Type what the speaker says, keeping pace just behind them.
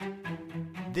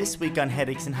This week on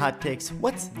Headaches and Hot Takes,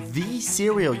 what's the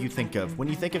cereal you think of when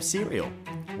you think of cereal?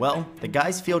 Well, the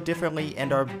guys feel differently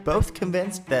and are both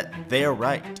convinced that they're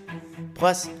right.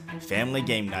 Plus, family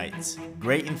game nights.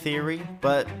 Great in theory,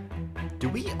 but do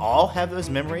we all have those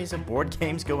memories of board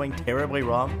games going terribly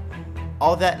wrong?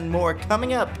 All that and more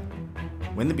coming up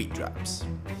when the beat drops.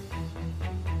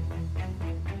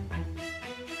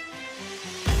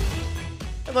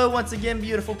 Hello once again,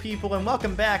 beautiful people, and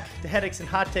welcome back to Headaches and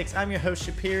Hot Takes. I'm your host,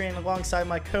 Shapirian, alongside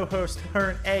my co-host,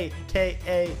 Hearn,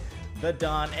 a.k.a. The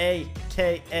Don,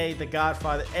 a.k.a. The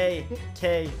Godfather,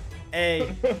 a.k.a.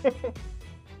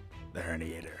 The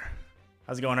Herniator.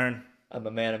 How's it going, Hearn? I'm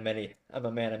a man of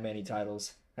many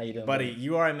titles. How you doing, buddy?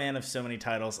 You are a man of so many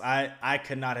titles. I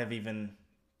could not have even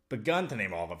begun to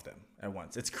name all of them at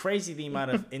once. It's crazy the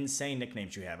amount of insane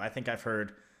nicknames you have. I think I've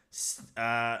heard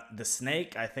the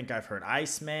Snake. I think I've heard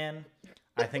Iceman.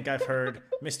 I think I've heard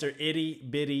Mr. Itty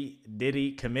Bitty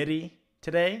Diddy Committee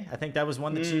today. I think that was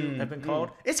one that you have been called.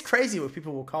 It's crazy what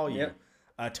people will call you.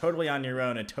 Yep. Totally on your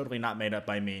own and totally not made up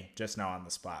by me just now on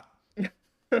the spot.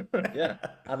 Yeah,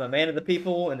 I'm a man of the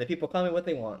people, and the people call me what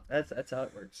they want. That's how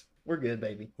it works. We're good,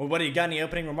 baby. Well, what do you got? Any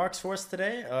opening remarks for us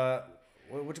today?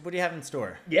 What do you have in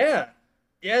store? Yeah.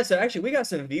 So actually, we got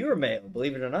some viewer mail.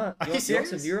 Believe it or not, you want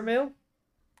some viewer mail?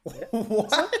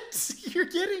 What? You're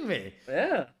kidding me?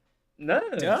 Yeah. No.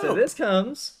 Dope. So this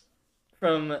comes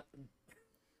from.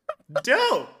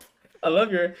 Dope. I'm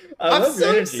so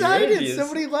energy. excited.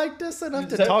 Somebody liked us enough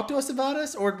to talk to us about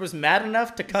us, or was mad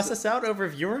enough to cuss us out over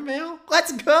viewer mail.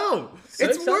 Let's go.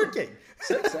 It's working.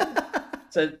 So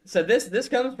excited. So this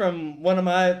comes from one of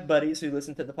my buddies who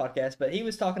listened to the podcast, but he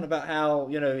was talking about how,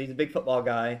 he's a big football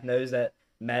guy, knows that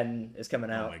Madden is coming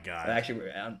out. Oh my god!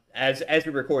 Actually, as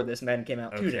we record this, Madden came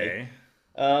out today.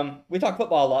 We talk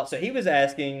football a lot, so he was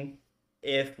asking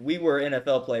if we were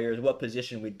NFL players, what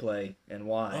position we'd play and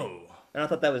why. Oh. And I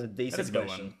thought that was a decent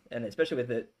question, and especially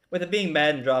with it being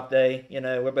Madden drop day,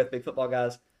 we're both big football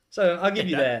guys, so I'll give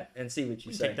you that and see what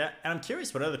you say. Take that, and I'm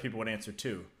curious what other people would answer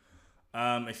too.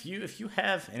 If you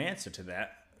have an answer to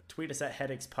that, tweet us at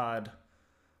HeadacheSPod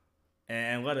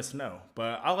and let us know.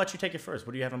 But I'll let you take it first.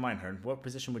 What do you have in mind, Hearn? What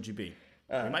position would you be?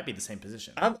 It might be the same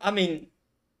position. I mean,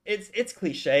 it's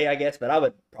cliche, I guess, but I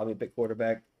would probably pick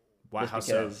quarterback. Why? How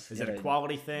so? Is it a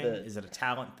quality thing? Is it a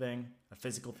talent thing? A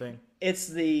physical thing? It's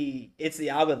the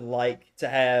I would like to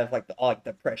have like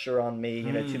the pressure on me,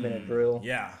 2-minute drill.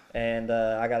 Yeah. And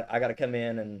I got to come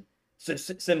in, and so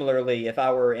similarly, if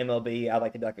I were MLB, I'd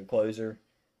like to be like a closer.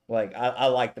 Like I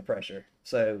like the pressure,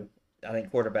 so I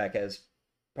think quarterback has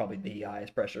probably the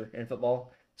highest pressure in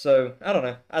football. So I don't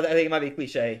know. I think it might be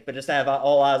cliche, but just to have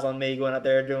all eyes on me going out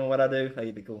there doing what I do,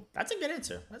 that'd be cool. That's a good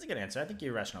answer. I think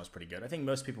your rationale is pretty good. I think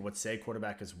most people would say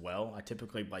quarterback as well. I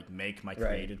typically make my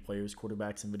created players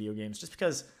quarterbacks in video games just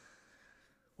because.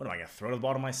 What am I gonna throw the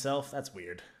ball to myself? That's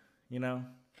weird,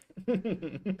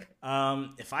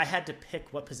 If I had to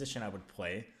pick what position I would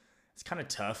play, it's kind of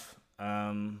tough.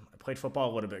 I played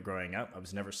football a little bit growing up. I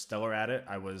was never stellar at it.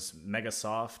 I was mega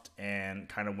soft and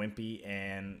kind of wimpy,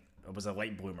 and I was a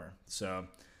late bloomer. So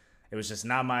it was just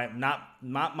not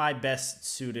my best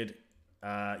suited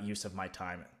use of my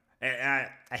time. And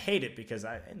I hate it because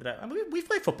we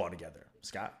played football together,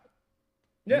 Scott.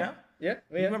 Yeah. You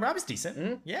remember I was decent.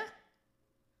 Mm-hmm. Yeah.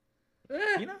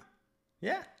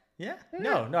 Yeah.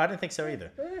 No, I didn't think so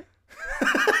either.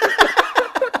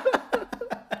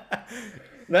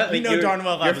 Darn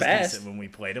well I was decent when we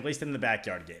played, at least in the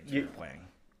backyard games we were playing.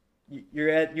 You're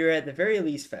at the very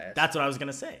least fast. That's what I was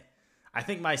gonna say. I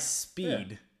think my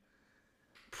speed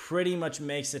pretty much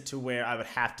makes it to where I would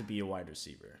have to be a wide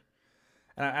receiver.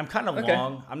 And I'm kind of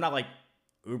long. I'm not like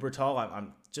uber tall.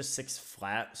 I'm just 6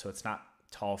 flat, so it's not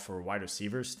tall for a wide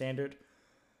receiver standard.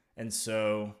 And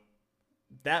so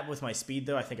that with my speed,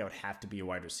 though, I think I would have to be a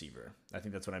wide receiver. I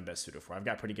think that's what I'm best suited for. I've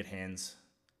got pretty good hands,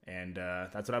 and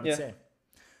that's what I would say.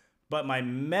 But my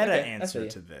meta answer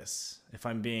to this, if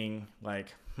I'm being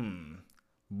like,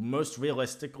 most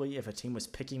realistically, if a team was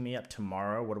picking me up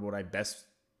tomorrow, what would I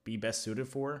be best suited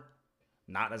for?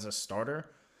 Not as a starter.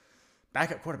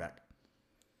 Backup quarterback.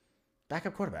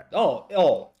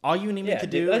 Oh. All you need me to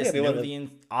do is know the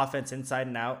offense inside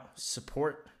and out,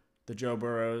 support the Joe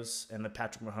Burrows and the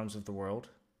Patrick Mahomes of the world,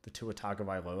 the Tua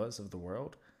Tagovailoas of the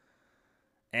world,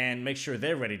 and make sure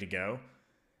they're ready to go.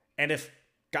 And if,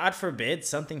 God forbid,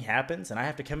 something happens and I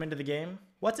have to come into the game,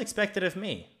 what's expected of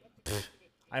me?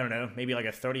 I don't know, maybe like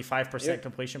a 35%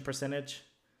 completion percentage,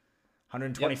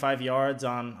 125 yards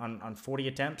on 40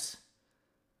 attempts.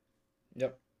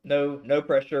 Yep. No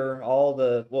pressure.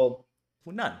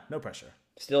 None. No pressure.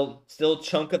 Still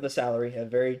chunk of the salary, a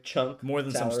very chunk more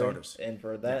than salary, some starters. And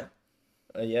for that,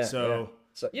 Yeah. So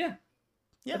So yeah,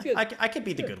 yeah, that's good. I could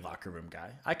be That's the good. good locker room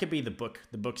guy. I could be the book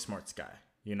smarts guy.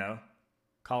 You know,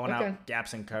 calling Okay. out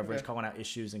gaps in coverage, Okay. calling out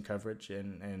issues in coverage,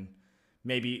 and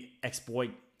maybe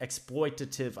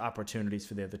exploitative opportunities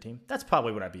for the other team. That's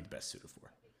probably what I'd be the best suited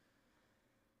for.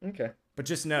 Okay. But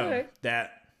just All know right.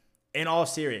 that, in all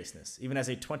seriousness, even as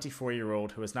a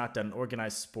 24-year-old who has not done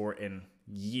organized sport in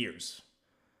years,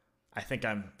 I think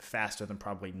I'm faster than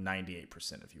probably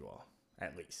 98% of you all,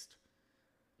 at least.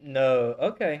 No.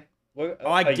 Okay. Oh,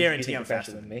 I You guarantee think I'm you're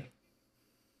faster than me?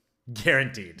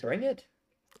 Guaranteed. Bring it.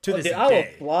 To Oh, this dude, I will day. To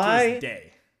this fly.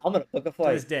 day. I'm gonna book a To this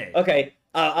flight. day. Okay.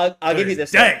 I'll To give you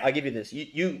this this. Though. day. I'll give you this.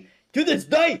 You to this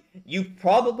day. You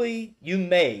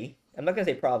may. I'm not gonna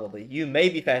say probably. You may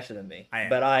be faster than me. I am.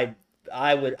 But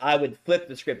I would flip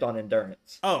the script on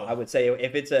endurance. Oh, I would say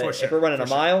if sure, we're running for a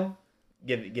sure. mile,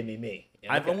 give me me.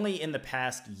 Yeah, I've okay. only in the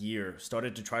past year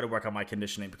started to try to work on my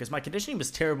conditioning because my conditioning was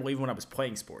terrible even when I was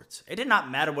playing sports. It did not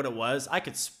matter what it was. I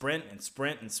could sprint and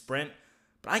sprint and sprint,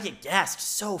 but I get gassed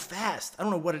so fast. I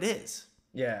don't know what it is.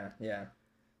 Yeah. Yeah.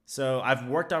 So I've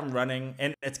worked on running,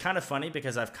 and it's kind of funny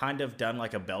because I've kind of done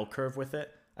like a bell curve with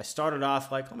it. I started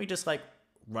off like, let me just like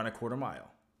run a quarter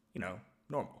mile,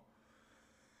 normal.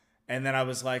 And then I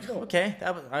was like, okay,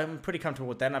 I'm pretty comfortable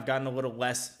with that. And I've gotten a little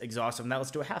less exhausted. Now let's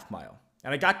do a half mile.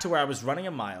 And I got to where I was running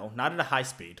a mile, not at a high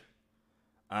speed.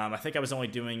 I think I was only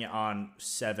doing it on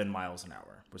 7 miles an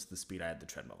hour was the speed I had the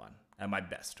treadmill on at my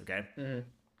best, okay? Mm-hmm.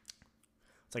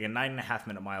 It's like a 9.5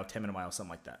 minute mile, 10-minute mile, something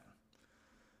like that.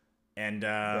 And,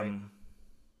 Right.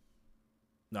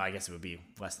 no, I guess it would be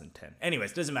less than 10.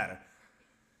 Anyways, doesn't matter.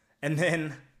 And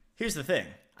then, here's the thing.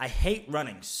 I hate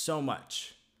running so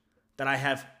much that I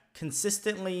have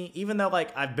consistently, even though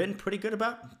like I've been pretty good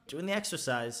about doing the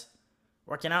exercise,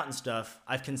 working out and stuff,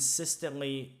 I've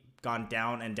consistently gone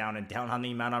down and down and down on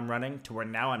the amount I'm running to where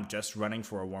now I'm just running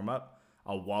for a warm-up.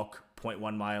 I'll walk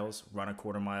 0.1 miles, run a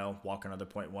quarter mile, walk another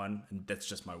 0.1, and that's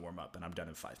just my warm-up, and I'm done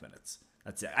in 5 minutes.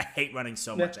 That's it. I hate running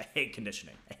so much. I hate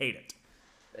conditioning. I hate it.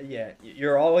 Yeah, you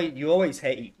always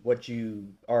hate what you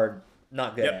are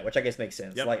not good Yep. at, which I guess makes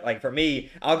sense. Yep. Like for me,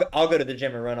 I'll go to the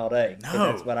gym and run all day. 'Cause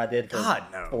No. that's what I did for God,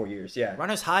 no. 4 years. Yeah.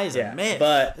 Runner's high is Yeah, a myth.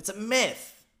 but- It's a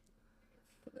myth.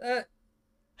 Uh,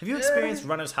 Have you experienced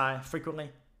runner's high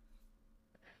frequently?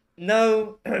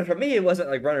 no, for me it wasn't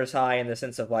like runner's high in the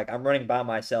sense of like I'm running by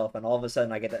myself and all of a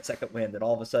sudden I get that second wind and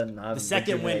all of a sudden I'm The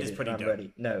second wind is rejuvenated pretty and I'm dope.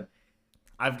 ready. No.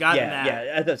 I've gotten Yeah, that.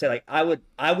 yeah. As I say, like I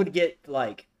would get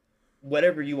like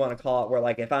whatever you want to call it, where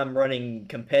like if I'm running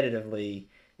competitively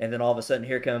and then all of a sudden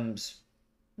here comes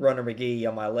Runner McGee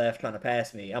on my left trying to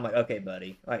pass me, I'm like, okay,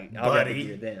 buddy, like I'll grab Buddy.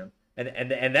 you them,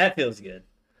 and that feels good.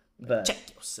 But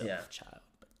Check yourself, yeah. child.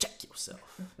 Check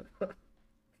yourself.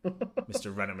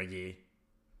 Mr. Runner McGee.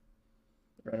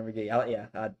 Runner McGee,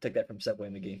 I took that from Subway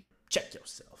McGee. Check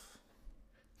yourself.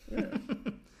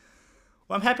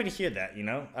 Well, I'm happy to hear that,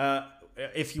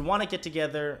 if you want to get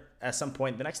together at some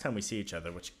point, the next time we see each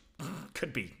other, which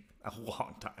could be a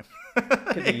long time.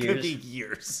 Could be It could be years.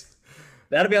 years.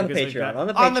 That'll be on the Because we've Patreon. got-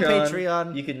 On the Patreon,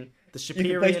 Patreon, you can The you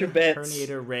can place your Shapirian bets.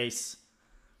 herniator race.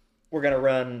 We're gonna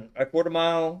run a quarter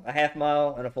mile, a half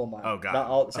mile, and a full mile. Oh, God. Not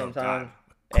all at the Oh, same God. time.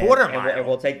 Quarter And mile.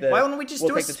 we'll take the. Why wouldn't we just we'll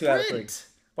do a take the 2 out of 3. sprint?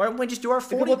 Why wouldn't we just do our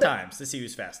 40 we'll ta- times to see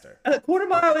who's faster? A quarter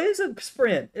mile is a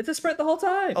sprint. It's a sprint the whole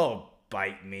time. Oh,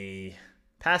 bite me.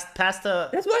 Past the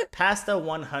That's what- past the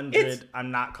 100. It's- I'm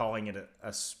not calling it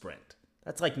a sprint.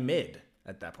 That's like mid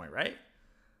at that point, right?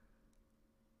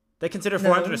 They consider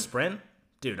 400 No. a sprint,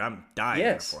 dude. I'm dying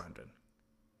Yes. at 400.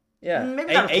 Yeah,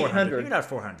 Maybe not a 400. 800. Maybe not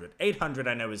 400. 800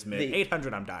 I know is mid. The-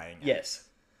 800 I'm dying. at.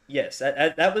 Yes.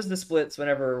 That was the splits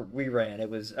whenever we ran. It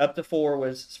was up to 4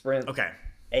 was sprint. Okay.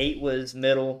 8 was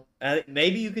middle.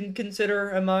 Maybe you can consider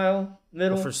a mile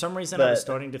middle. Well, for some reason, I was but-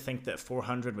 starting to think that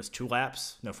 400 was 2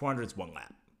 laps. No, 400 is 1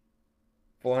 lap.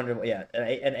 400. Yeah,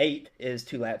 an 8 is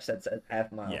 2 laps. That's a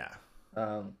half mile. Yeah.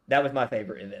 That was my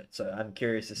favorite event. So I'm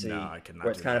curious to see No, I could not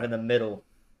where it's do kind of that. in the middle.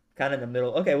 Kind of in the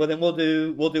middle. Okay, well then we'll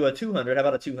do a 200. How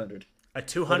about a 200? A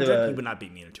 200, We'll do a- you would not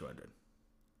beat me in a 200.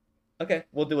 Okay,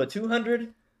 we'll do a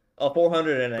 200, a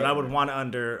 400, and But I would want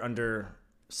under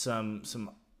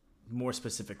some more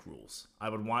specific rules. I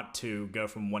would want to go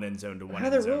from one end zone to one How are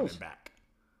end the zone rules? and back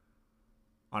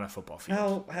on a football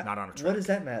field, how not on a track. What does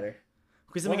that matter?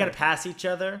 Because then we why? got to pass each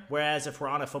other. Whereas if we're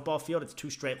on a football field, it's 2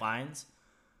 straight lines.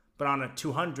 But on a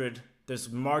 200, there's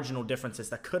marginal differences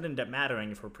that could end up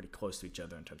mattering if we're pretty close to each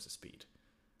other in terms of speed.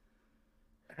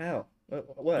 How? What?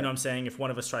 You know what I'm saying? If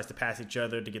one of us tries to pass each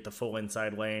other to get the full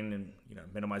inside lane and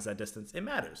minimize that distance, it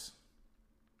matters.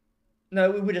 No,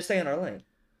 we just stay in our lane,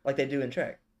 like they do in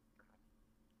track.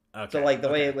 Okay. So like the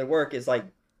way okay. it would work is like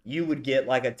you would get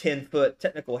like a 10-foot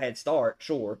technical head start,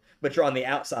 sure, but you're on the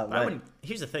outside But I lane. wouldn't.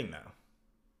 Here's the thing, though.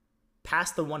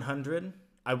 Past the 100,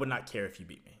 I would not care if you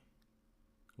beat me.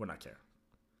 Would not care.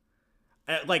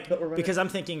 Because I'm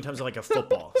thinking in terms of like a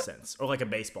football sense or like a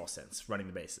baseball sense, running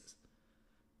the bases.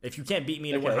 If you can't beat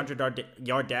me in a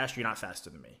 100-yard dash, you're not faster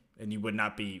than me, and you would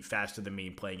not be faster than me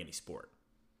playing any sport.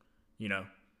 You know.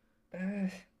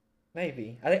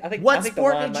 Maybe. I think. What I think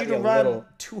sport the line did might you be a run little...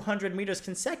 200 meters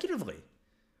consecutively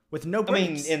with no I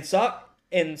mean, breaks?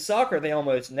 in soccer, they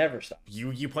almost never stop.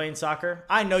 You playing soccer?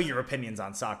 I know your opinions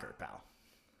on soccer, pal.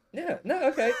 Yeah. No.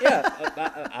 Okay.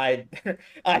 Yeah.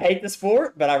 I hate the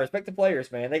sport, but I respect the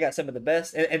players, man. They got some of the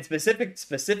best, and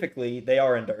specifically, they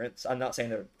are endurance. I'm not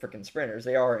saying they're freaking sprinters.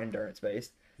 They are endurance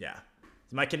based. Yeah.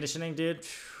 My conditioning, dude.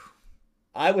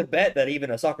 I would bet that even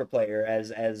a soccer player,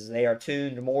 as they are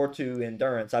tuned more to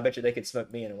endurance, I bet you they could smoke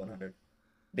me in a 100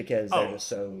 because they're just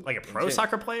so like a pro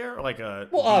soccer player or like a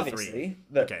well, D3? obviously,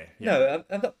 but okay, yeah.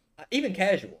 no, even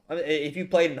casual. I mean, if you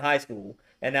played in high school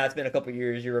and now it's been a couple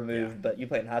years, you're removed, but you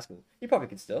played in high school, you probably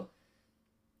could still.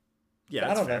 Yeah,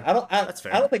 I don't fair. know. That's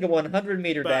fair. I don't think a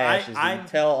 100-meter dash is the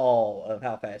tell all of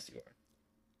how fast you are.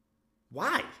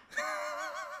 Why?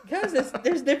 Because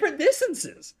there's different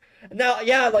distances. Now,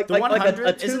 yeah, like the 100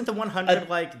 like isn't the 100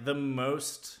 like the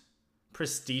most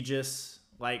prestigious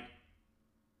like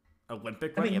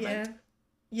Olympic running event?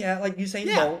 Yeah, like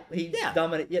Usain Bolt, he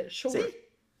dominated. Yeah, sure. See?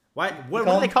 Why? What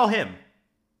do they call him?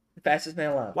 Fastest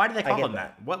man alive. Why do they call him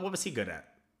that? What was he good at?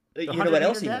 You know what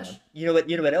else he won? You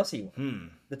know what else he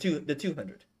won? The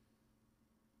 200.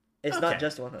 It's not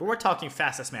just 100. But we're talking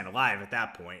fastest man alive at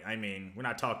that point. I mean, we're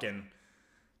not talking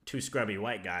two scrubby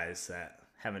white guys that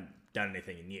haven't done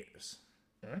anything in years.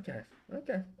 Okay.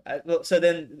 Well, so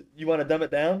then you want to dumb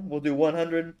it down? We'll do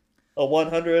 100, a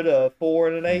 100, a 4,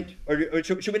 and an 8, or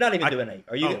should we not even do an 8?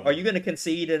 Are you going to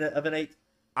concede of an 8?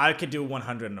 I could do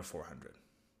 100 and a 400,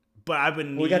 but I would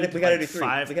need we gotta do 3.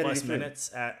 5+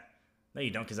 minutes at. No, you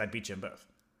don't, because I beat you in both.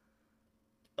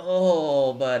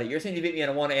 Oh, buddy, you're saying you beat me in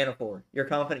a 1 and a 4. You're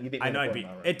confident you beat me? I know I beat.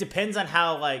 It depends on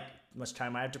how much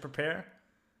time I have to prepare.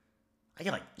 I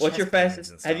get What's your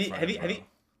fastest?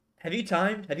 Have you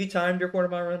timed your quarter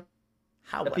mile run?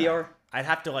 How a PR? I'd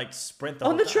have to sprint the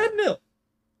on the treadmill.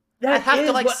 That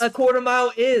is what a quarter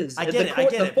mile is. I get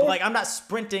it. But I'm not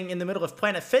sprinting in the middle of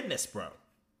Planet Fitness, bro.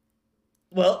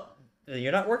 Well,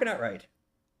 you're not working out right.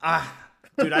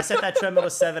 Dude, I set that treadmill to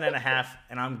 7.5,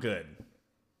 and I'm good.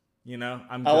 You know,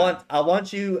 I'm good. I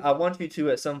want you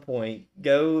to at some point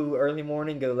go early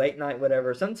morning, go late night,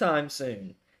 whatever, sometime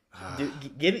soon.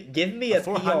 Give me a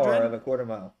PR of a quarter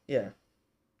mile. Yeah.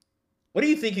 What do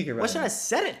you think you can run? What should I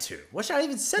set it to? What should I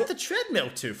even set the treadmill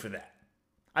to for that?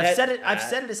 I've set it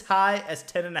as high as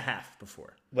 10.5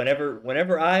 before.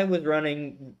 Whenever I was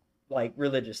running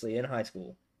religiously in high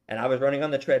school, and I was running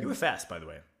on the treadmill. You were fast, by the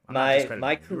way.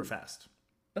 You were fast.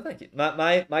 Oh, thank you.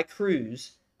 My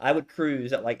cruise, I would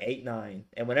cruise at 8, 9,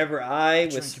 and whenever I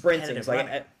was sprinting,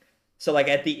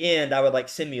 at the end, I would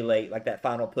simulate that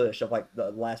final push of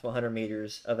the last 100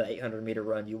 meters of an 800-meter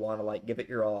run. You want to give it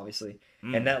your all, obviously,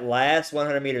 and that last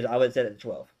 100 meters, I would set it to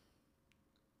 12.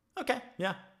 Okay,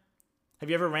 yeah. Have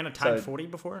you ever ran a time 40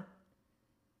 before?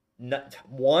 Not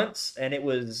once, and it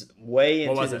was way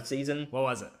into the season. What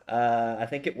was it? I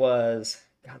think it was.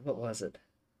 God, what was it?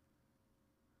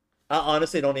 I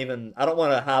honestly don't even. I don't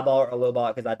want to highball or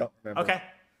lowball because I don't remember. Okay.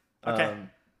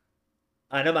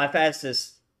 I know my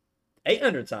fastest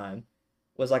 800 time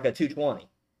was a 2:20.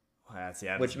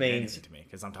 Which means to me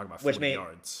because I'm talking about 40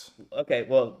 yards. Okay,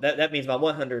 well that means my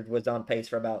 100 was on pace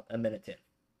for about 1:10.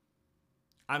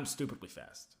 I'm stupidly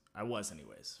fast. I was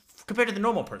anyways compared to the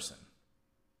normal person.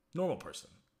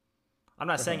 I'm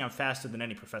not saying I'm faster than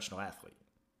any professional athlete.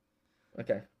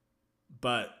 Okay.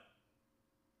 But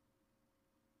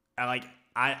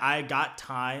I got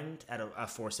timed at a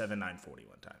 4.7940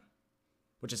 one time,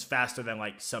 which is faster than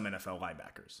some NFL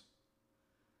linebackers.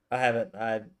 I haven't.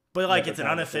 But it's an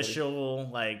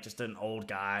unofficial, just an old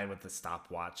guy with a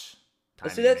stopwatch.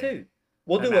 Let's do that too.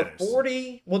 We'll do a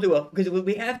 40. We'll do because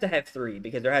we have to have 3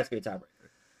 because there has to be a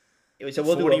tiebreaker. So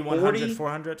we'll 40, do a 40, 100,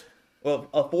 400. Well,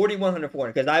 a 40, 100,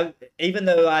 400. Because even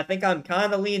though I think I'm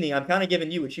kind of leaning, I'm kind of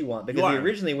giving you what you want because we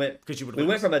originally went. Because we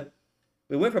went from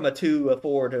a 2, a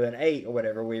 4 to an 8 or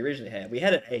whatever we originally had. We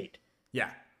had an 8. Yeah.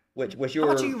 Which How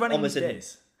much are you running these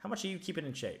days? How much are you keeping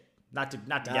in shape? Not to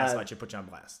gaslight you, put you on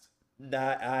blast.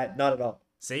 Not at all.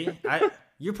 See,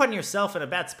 you're putting yourself in a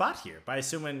bad spot here by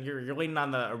assuming you're leaning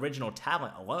on the original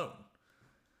talent alone.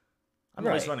 I'm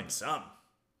always running some.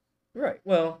 Right.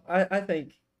 Well, I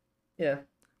think, yeah.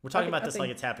 We're talking about this like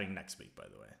it's happening next week, by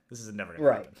the way. This is never gonna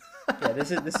Right. happen.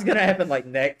 Yeah, this is gonna happen like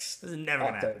next. This is never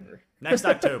gonna October. happen. Next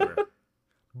October.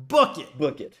 Book it.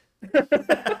 Book it.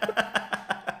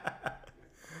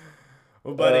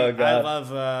 Well, buddy, Oh, I God.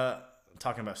 love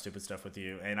talking about stupid stuff with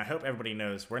you, and I hope everybody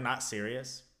knows we're not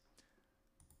serious.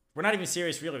 We're not even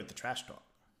serious, really, with the trash talk.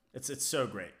 It's so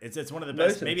great. It's one of the Most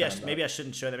best. of the Maybe time, maybe I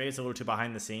shouldn't show that. Maybe it's a little too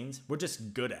behind the scenes. We're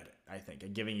just good at it, I think,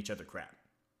 at giving each other crap.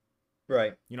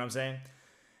 Right. You know what I'm saying?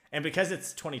 And because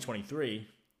it's 2023,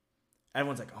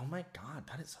 everyone's like, "Oh my God,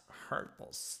 that is hurtful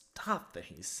stuff that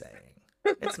he's saying."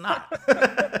 It's not.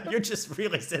 You're just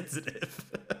really sensitive.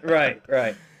 Right.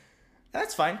 Right.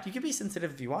 That's fine. You can be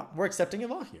sensitive if you want. We're accepting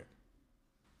of all here.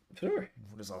 Sure.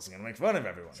 We're just also gonna make fun of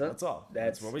everyone. So that's all.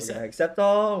 That's what we we're say. gonna accept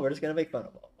all. We're just gonna make fun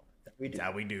of all. We do. That's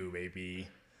how we do, baby.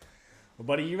 Well,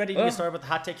 buddy, you ready to get started with the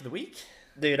hot take of the week?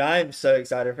 Dude, I'm so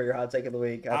excited for your hot take of the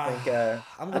week. I think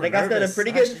I'm I think I set a nervous.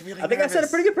 pretty I'm good. actually really I think I set a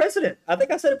nervous. pretty good precedent. I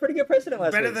think I set a pretty good precedent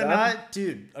last Better week. than so I'm- not,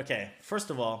 dude. Okay, first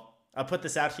of all, I'll put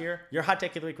this out here. Your hot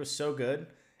take of the week was so good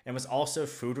and was also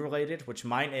food related, which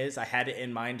mine is. I had it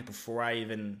in mind before I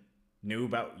even knew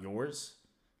about yours,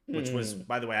 which was,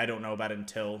 by the way, I don't know about it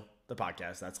until the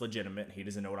podcast. That's legitimate. He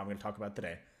doesn't know what I'm going to talk about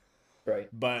today. Right.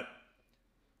 But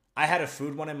I had a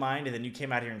food one in mind, and then you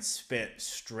came out here and spit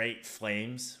straight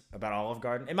flames about Olive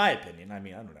Garden. In my opinion, I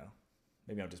mean, I don't know.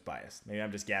 Maybe I'm just biased. Maybe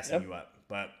I'm just gassing you up.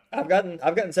 But I've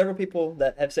gotten several people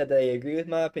that have said they agree with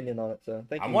my opinion on it. So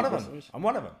thank you. I'm one of them. listeners. I'm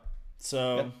one of them.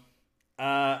 So,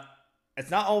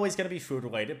 it's not always going to be food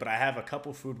related, but I have a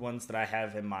couple food ones that I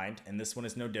have in mind, and this one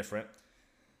is no different.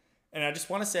 And I just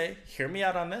want to say, hear me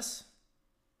out on this.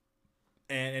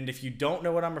 And if you don't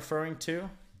know what I'm referring to,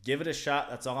 give it a shot.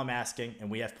 That's all I'm asking. And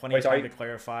we have plenty of time to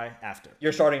clarify after.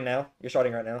 You're starting now. You're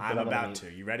starting right now. I'm about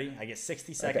to. You ready? I get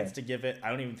 60 seconds to give it. I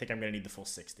don't even think I'm going to need the full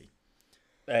 60.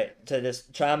 All right, so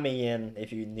just chime me in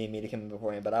if you need me to come in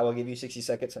beforehand, but I will give you 60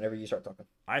 seconds whenever you start talking.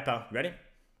 All right, pal. You ready?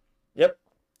 Yep.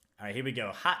 All right, here we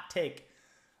go. Hot take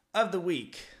of the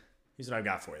week. Here's what I've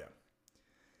got for you.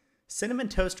 Cinnamon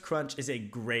Toast Crunch is a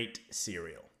great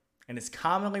cereal, and it's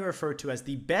commonly referred to as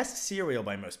the best cereal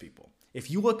by most people. If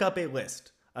you look up a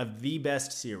list of the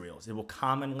best cereals, it will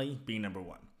commonly be number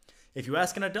one. If you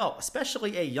ask an adult,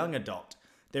 especially a young adult,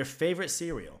 their favorite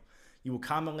cereal, you will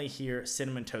commonly hear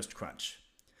Cinnamon Toast Crunch.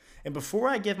 And before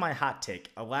I give my hot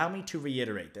take, allow me to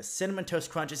reiterate that Cinnamon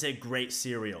Toast Crunch is a great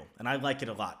cereal, and I like it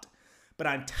a lot. But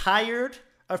I'm tired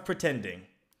of pretending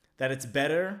that it's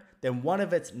better than one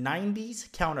of its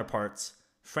 90s counterparts,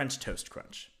 French Toast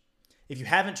Crunch. If you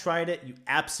haven't tried it, you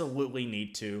absolutely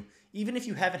need to, even if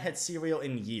you haven't had cereal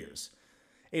in years.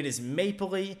 It is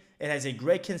mapley, it has a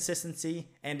great consistency,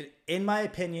 and in my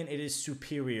opinion, it is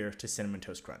superior to Cinnamon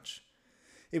Toast Crunch.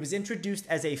 It was introduced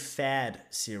as a fad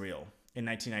cereal in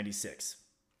 1996,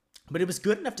 but it was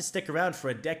good enough to stick around for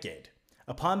a decade.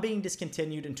 Upon being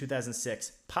discontinued in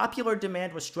 2006, popular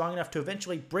demand was strong enough to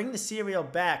eventually bring the cereal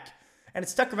back, and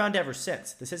it's stuck around ever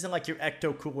since. This isn't like your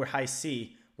Ecto Cooler High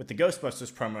C with the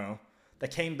Ghostbusters promo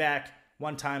that came back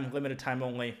one time, limited time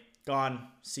only, gone,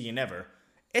 see you never.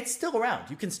 It's still around.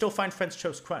 You can still find French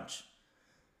Toast Crunch.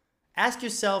 Ask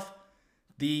yourself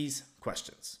these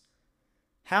questions.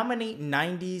 How many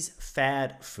 90s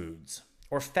fad foods,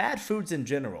 or fad foods in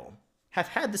general, have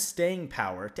had the staying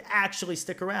power to actually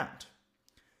stick around?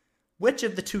 Which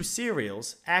of the two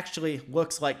cereals actually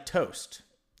looks like toast?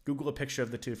 Google a picture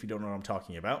of the two if you don't know what I'm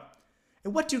talking about.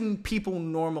 And what do people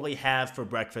normally have for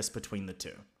breakfast between the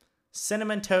two?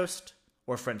 Cinnamon toast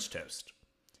or French toast?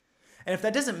 And if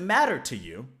that doesn't matter to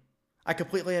you, I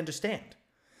completely understand.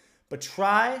 But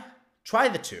try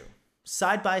the two,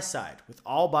 side by side, with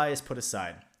all bias put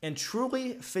aside, and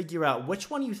truly figure out which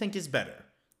one you think is better,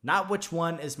 not which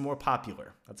one is more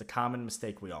popular. That's a common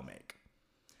mistake we all make.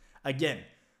 Again,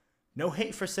 no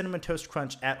hate for Cinnamon Toast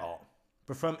Crunch at all,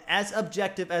 but from as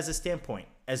objective as a standpoint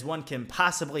as one can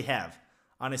possibly have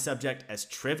on a subject as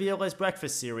trivial as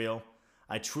breakfast cereal,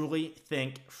 I truly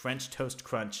think French Toast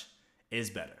Crunch is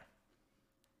better.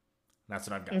 That's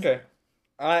what I've got. Okay.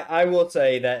 I will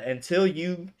say that until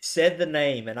you said the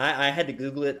name, and I had to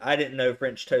Google it, I didn't know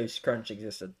French Toast Crunch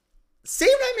existed. See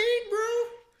what I mean,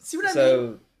 bro? See what I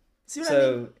mean? See what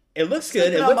I mean? It looks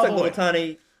good. It looks like little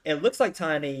tiny. It looks like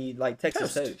tiny, like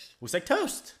Texas toast. Looks like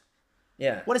toast.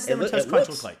 Yeah. What does Cinnamon Toast Crunch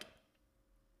look like?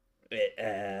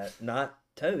 Not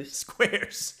toast.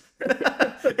 Squares.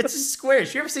 It's just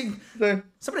squares. You ever seen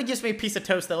somebody gives me a piece of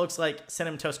toast that looks like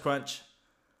Cinnamon Toast Crunch?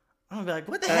 I'm gonna be like,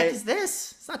 what the heck is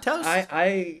this? It's not toast.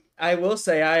 I will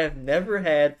say I have never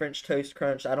had French Toast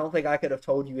Crunch. I don't think I could have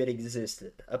told you it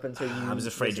existed up until you. I was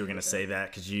afraid you were gonna say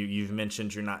that because you've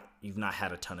mentioned you've not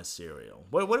had a ton of cereal.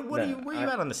 Where are you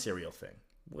at on the cereal thing?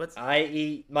 What's I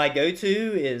eat my go-to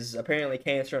is apparently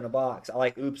cancer in a box. I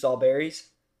like Oops All Berries.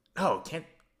 oh can't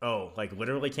oh like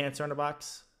literally cancer in a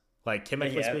box, like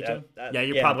chemically speaking. Yeah,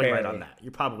 you're yeah, probably right on apparently. that.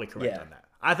 You're probably correct Yeah, on that.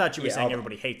 I thought you were yeah. saying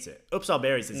everybody hates it. Oops, all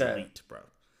berries is No, elite, bro.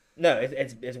 no,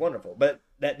 it's wonderful. But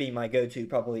that being my go-to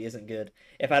probably isn't good.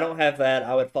 If I don't have that,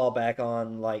 I would fall back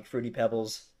on like Fruity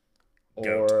Pebbles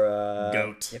Goat, or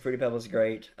goat. yeah, Fruity Pebbles is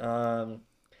great.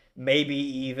 Maybe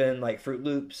even like Fruit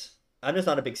Loops. I'm just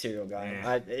not a big cereal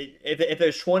guy. Eh. If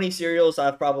there's 20 cereals,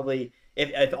 I've probably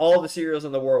if all the cereals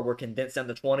in the world were condensed down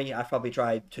to 20, I've probably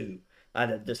tried two. I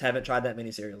just haven't tried that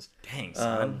many cereals. Dang, Um,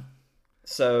 son.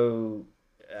 so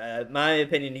my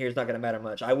opinion here is not going to matter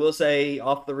much. I will say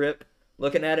off the rip,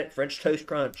 looking at it, French Toast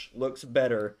Crunch looks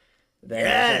better than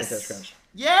Cinnamon Toast Yes, Crunch.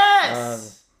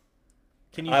 yes.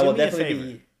 Can you I do will me a definitely favor?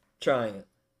 be trying it.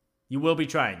 You will be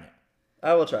trying it.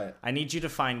 I will try it. I need you to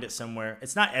find it somewhere.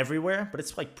 It's not everywhere, but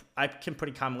it's like I can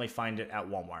pretty commonly find it at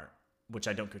Walmart, which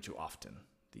I don't go to often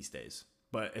these days.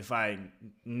 But if I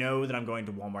know that I'm going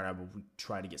to Walmart, I will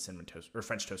try to get cinnamon toast or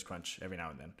French toast crunch every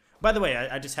now and then. By the way,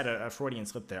 I just had a Freudian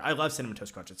slip there. I love cinnamon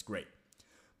toast crunch. It's great.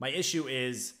 My issue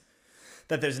is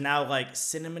that there's now like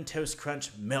cinnamon toast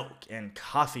crunch milk and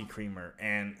coffee creamer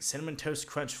and cinnamon toast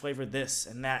crunch flavor this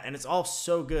and that, and it's all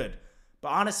so good. But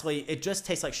honestly, it just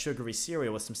tastes like sugary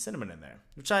cereal with some cinnamon in there,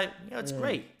 which it's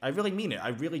great. I really mean it. I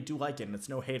really do like it, and it's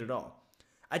no hate at all.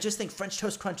 I just think French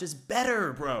toast crunch is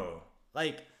better, bro.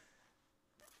 Like,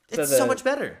 it's so much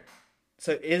better.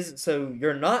 So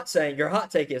you're not saying your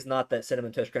hot take is not that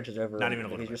Cinnamon Toast Crunch is overrated. Not even a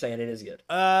little because bit. you're saying it is good.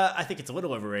 I think it's a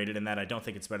little overrated in that I don't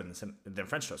think it's better than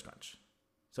French toast crunch.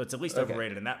 So it's at least Okay.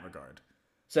 overrated in that regard.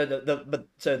 So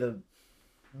the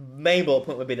main bullet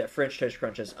point would be that French Toast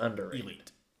Crunch is underrated.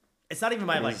 Elite. It's not even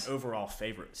my It like is. overall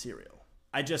favorite cereal.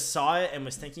 I just saw it and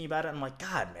was thinking about it. I'm like,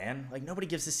 God, man, like nobody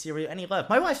gives this cereal any love.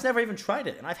 My wife's never even tried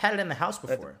it, and I've had it in the house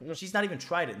before. She's not even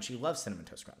tried it, and she loves cinnamon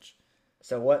toast crunch.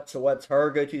 So what's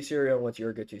her go-to cereal and what's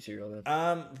your go-to cereal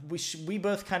then? We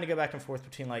both kind of go back and forth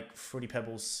between like Fruity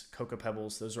Pebbles, Cocoa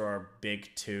Pebbles. Those are our big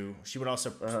two. She would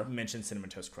also mention Cinnamon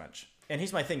Toast Crunch. And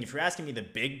here's my thing: if you're asking me the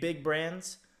big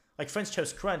brands, like French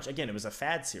Toast Crunch, again, it was a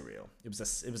fad cereal. It was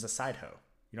a side hoe.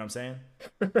 You know what I'm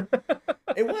saying?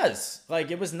 It was like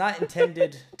it was not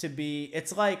intended to be.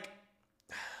 It's like,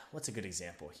 what's a good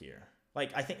example here?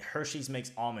 Like I think Hershey's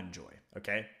makes Almond Joy.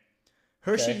 Okay,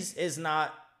 Hershey's is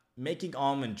not making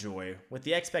Almond Joy with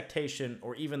the expectation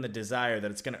or even the desire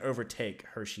that it's going to overtake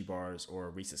Hershey bars or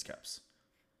Reese's Cups.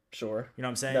 Sure. You know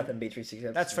what I'm saying? Nothing beats Reese's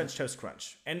Cups. That's French Toast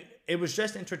Crunch. And it was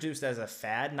just introduced as a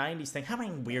fad 90s thing. How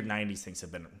many weird 90s things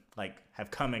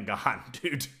have come and gone,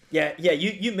 dude? Yeah.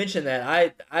 You mentioned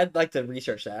that. I'd like to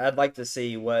research that. I'd like to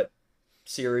see what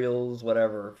cereals,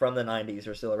 whatever, from the '90s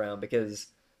are still around because,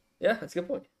 yeah, that's a good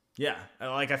point. Yeah,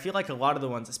 like I feel like a lot of the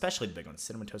ones, especially the big ones,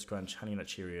 Cinnamon Toast Crunch, Honey Nut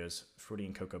Cheerios, Fruity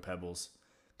and Cocoa Pebbles,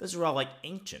 those are all like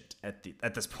ancient at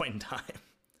this point in time.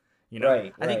 You know,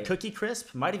 Right, I think right. Cookie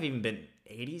Crisp might have even been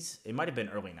 80s. It might have been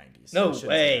early 90s. No I shouldn't say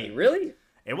way, that. really?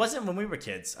 It wasn't when we were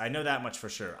kids. I know that much for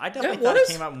sure. I definitely It thought was?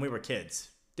 it came out when we were kids.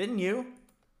 Didn't you?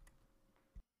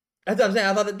 That's what I'm saying.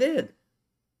 I thought it did.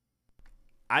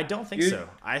 I don't think You're- so.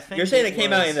 I think You're saying it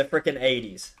came out was- in the freaking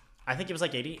 '80s. I think it was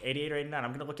like 80, 88 or 89.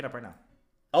 I'm going to look it up right now.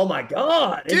 Oh my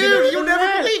god, Dude, you'll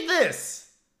never believe this.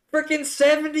 freaking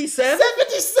 77.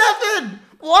 77!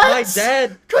 What?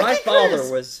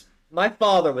 My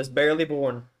father was barely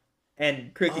born,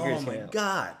 and Cookie Oh Crisp my came out.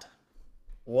 god.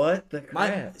 What the crap?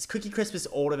 My Cookie Crisp is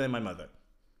older than my mother.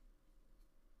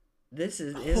 This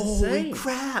is Holy insane.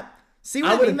 crap. See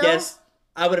I what would I mean, have though? guessed.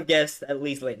 I would have guessed at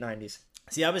least late '90s.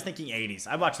 See, I was thinking 80s.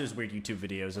 I watch those weird YouTube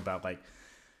videos about like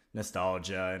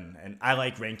nostalgia and I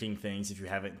like ranking things. If you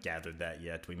haven't gathered that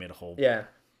yet, we made a whole Yeah.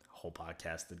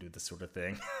 podcast to do this sort of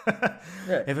thing.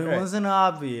 Right, If it right. wasn't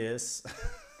obvious,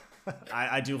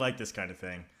 I do like this kind of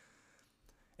thing.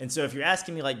 And so if you're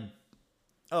asking me like,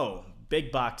 oh,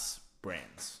 big box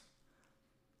brands,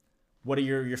 what are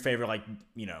your favorite like,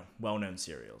 well-known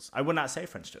cereals? I would not say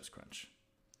French Toast Crunch.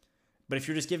 But if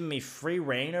you're just giving me free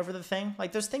reign over the thing,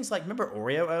 like there's things like, remember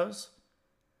Oreo O's?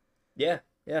 Yeah.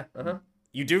 Uh-huh.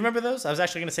 You do remember those? I was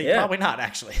actually going to say Yeah. probably not,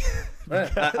 actually.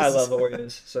 I love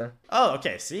Oreos. So Oh,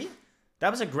 okay. See? That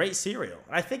was a great cereal.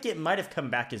 And I think it might have come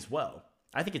back as well.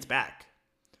 I think it's back.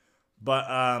 But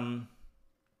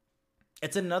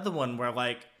it's another one where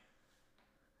like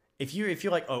if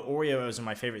you're like, oh, Oreos are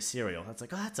my favorite cereal, that's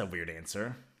like, oh, that's a weird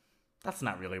answer. That's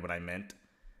not really what I meant.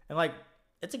 And like,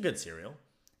 it's a good cereal.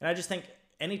 And I just think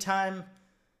anytime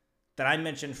that I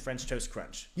mention French Toast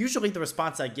Crunch, usually the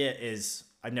response I get is,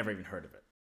 I've never even heard of it.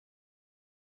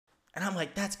 And I'm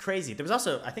like, that's crazy. I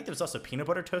think there was also Peanut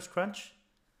Butter Toast Crunch.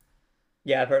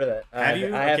 Yeah, I've heard of that. Have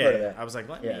you? I have Okay. heard of that. I was like,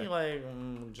 let Yeah.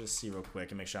 me just see real quick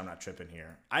and make sure I'm not tripping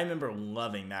here. I remember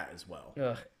loving that as well.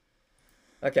 Ugh.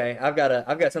 Okay, I've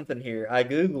got something here. I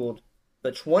googled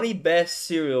the 20 best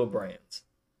cereal brands.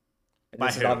 And By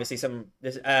this is who? obviously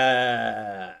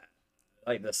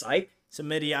like the site.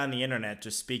 Some idiot on the internet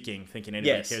just speaking, thinking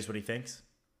anybody Yes. cares what he thinks.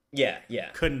 Yeah, yeah.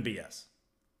 Couldn't be us.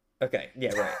 Okay,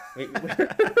 yeah,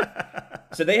 right.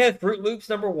 So they have Fruit Loops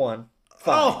number 1.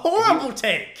 Fine. Oh, horrible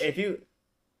take. If you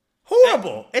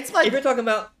Horrible. It's like if you're talking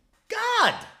about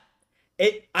God.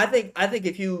 it, I think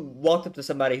if you walked up to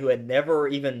somebody who had never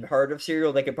even heard of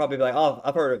cereal, they could probably be like, "Oh,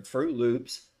 I've heard of Fruit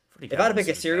Loops." If I had to pick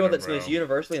a cereal that's most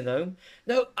universally known,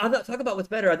 no, I'm not talking about what's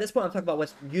better. At this point, I'm talking about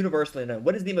what's universally known.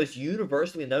 What is the most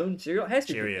universally known cereal? It has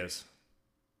to be Cheerios.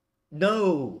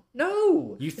 No.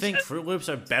 You think Fruit Loops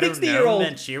are better 60-year-old known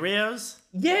than Cheerios?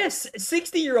 Yes,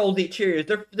 60-year-olds eat Cheerios.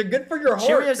 They're good for your heart.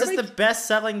 Cheerios is the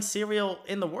best-selling cereal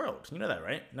in the world. You know that,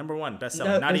 right? Number one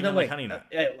best-selling. Not even like Honey Nut.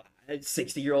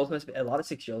 60-year-olds must be a lot of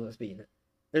 60-year-olds must be eating it.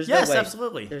 There's Yes, no way.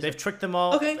 absolutely. They've tricked them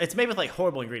all. Okay. It's made with like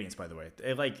horrible ingredients, by the way.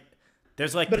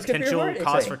 There's like But it's good for your potential heart, it's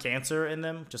cause saying. for cancer in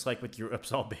them, just like with your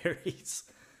Upsal berries.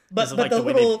 But Because of, like, the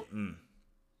way little they-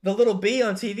 the little bee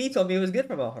on TV told me it was good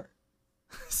for my heart.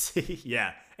 See,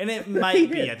 yeah, and it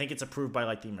might be. I think it's approved by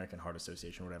like the American Heart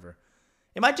Association or whatever.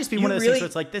 It might just be one of those things where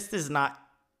it's like this is not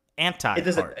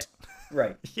anti-heart.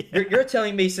 Right. Yeah. You're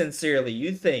telling me sincerely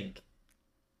you think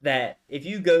that if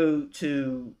you go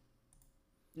to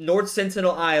North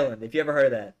Sentinel Island, if you ever heard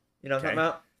of that, you know what I'm talking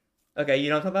about? Okay, you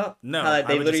know what I'm talking about? No, How I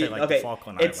would just say like okay, the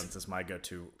Falkland it's- Islands is my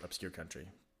go-to obscure country.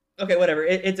 Okay, whatever.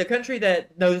 It's a country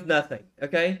that knows nothing.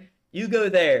 Okay, you go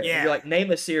there. And Yeah. you're like,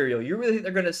 name a cereal. You really think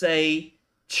they're gonna say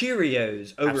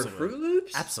Cheerios over Absolutely. Fruit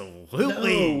Loops?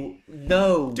 Absolutely.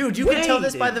 No, Dude, you way, can tell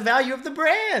this by dude. the value of the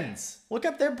brands. Look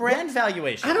up their brand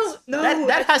valuations. I don't know.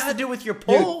 That has to do with your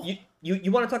poll. Dude,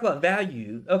 you want to talk about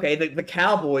value? Okay, the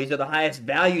Cowboys are the highest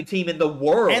value team in the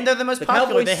world, And they're the most the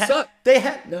popular. Cowboys suck.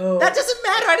 No. That doesn't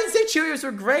matter. I didn't say Cheerios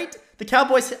were great. The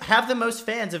Cowboys have the most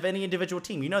fans of any individual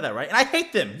team. You know that, right? And I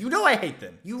hate them. You know I hate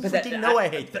them. You But freaking know I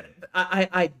hate them.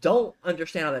 I don't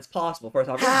understand how that's possible. First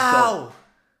off, How?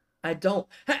 I don't.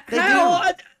 They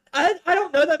How? do. I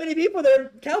don't know that many people that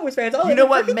are Cowboys fans. Oh, You know they're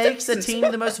what freaking makes a Texans.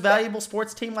 team the most valuable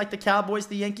sports team like the Cowboys,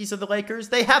 the Yankees, or the Lakers?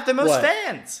 They have the most What?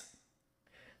 fans.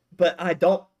 But I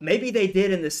don't. Maybe they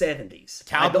did in the 70s.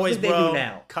 I don't Cowboys, think they bro. do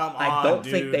now. Come on, I don't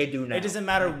dude. think they do now. It doesn't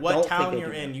matter I don't what think town they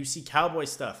you're do in. now. You see Cowboy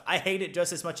stuff. I hate it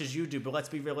just as much as you do, but let's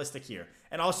be realistic here.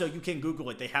 And also, you can Google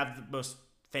it. They have the most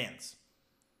fans.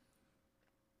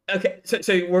 Okay, so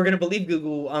we're gonna believe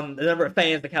Google on the number of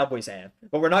fans the Cowboys have,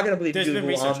 but we're not gonna believe There's been Google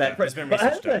research on that. done. There's been but-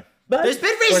 research done. but There's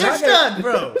been we're not research gonna- done,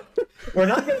 bro. We're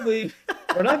not gonna believe.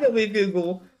 We're not gonna believe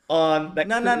Google on that.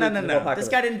 No. Fruit Loops is more popular. This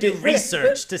guy didn't do Dude,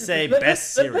 research to say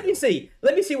best cereal. Let me see.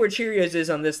 Let me see where Cheerios is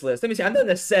on this list. Let me see. I'm down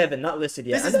to 7, not listed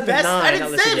yet. This I'm is down to best. 9, I not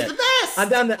didn't listed say it's yet. the best.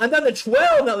 I'm down to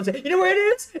 12, not listed. You know where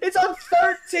it is? It's on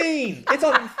 13. It's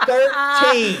on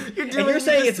 13. You're and doing you're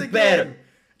saying this it's again. better.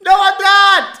 No, I'm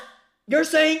not. You're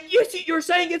saying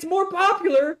it's more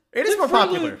popular. It is than more Fruit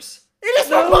popular. Loops. It is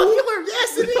more popular.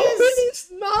 Yes, it No, is. it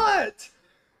is not.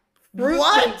 Fruit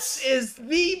What? Loops is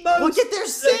the most. Look at their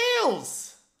sales.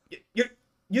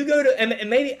 You go to and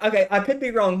maybe okay, I could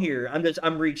be wrong here.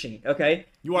 I'm reaching. Okay,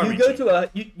 You are go reaching. to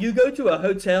you go to a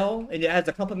hotel and it has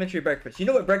a complimentary breakfast. You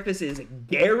know what breakfast is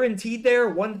guaranteed there?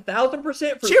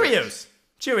 1,000%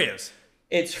 Cheerios.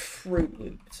 It's Fruit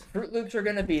Loops. Fruit Loops are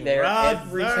gonna be there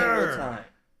every single Brother. time.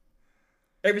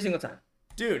 Every single time.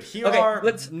 Dude, here Okay, are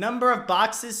let's- number of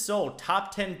boxes sold,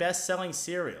 top 10 best-selling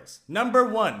cereals. Number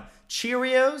 1,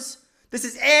 Cheerios. This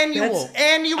is annual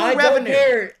I revenue. don't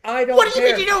care. I don't. What do you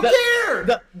care. mean you don't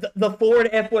care? The Ford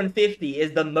F-150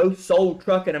 is the most sold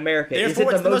truck in America. Therefore, is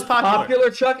it it's the most popular.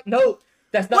 truck? No,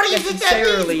 that's not What do you think that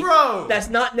necessarily. means, bro? That's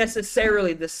not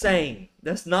necessarily the same.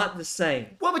 That's not the same.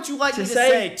 What would you like me to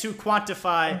say to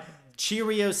quantify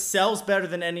Cheerios sells better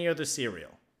than any other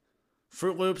cereal?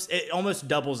 Fruit Loops, it almost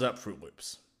doubles up Fruit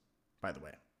Loops, by the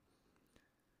way.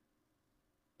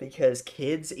 Because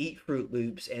kids eat Fruit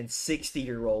Loops and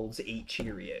 60-year-olds eat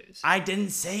Cheerios. I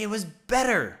didn't say it was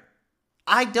better.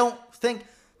 I don't think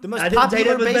the most I didn't say popular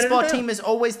that was better baseball than them. team is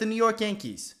always the New York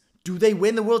Yankees. Do they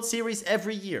win the World Series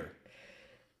every year?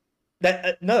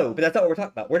 No, but that's not what we're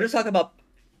talking about. We're just talking about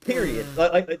period.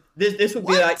 Like this would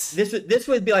be What? like this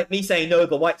would be like me saying no,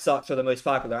 the White Sox are the most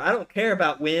popular. I don't care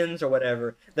about wins or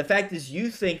whatever. The fact is,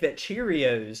 you think that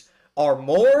Cheerios are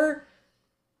more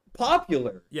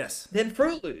popular Yes. than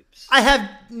Fruit Loops. I have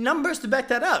numbers to back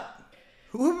that up.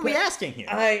 Who are we asking here?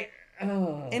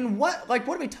 Oh. And what, like,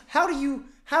 what do we,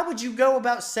 how would you go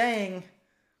about saying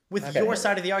with Okay. your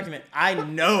side of the argument. I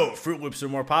know Fruit Loops are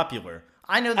more popular.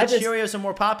 I know that Cheerios are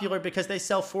more popular because they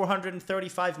sell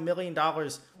 $435 million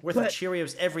worth of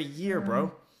Cheerios every year,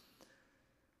 bro.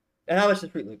 And how much is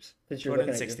Fruit Loops? Since you're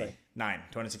looking at your thing.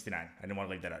 269. I didn't want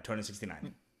to leave that out.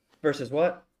 269. Versus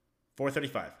what?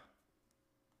 435.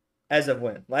 As of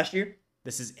when? Last year?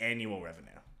 This is annual revenue.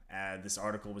 This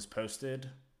article was posted.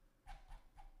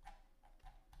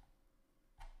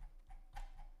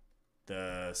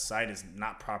 The site is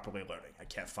not properly loading. I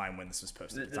can't find when this was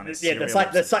posted. It's on a Yeah,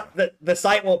 the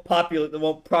site won't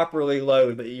properly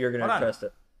load, but you're gonna trust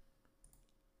it.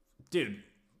 Dude,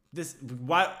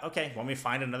 why? Okay, want me to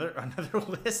find another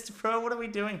list, bro? What are we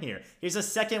doing here? Here's a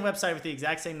second website with the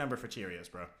exact same number for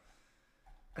Cheerios, bro.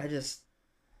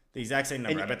 The exact same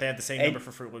number. I bet they have the same number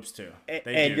for Fruit Loops too.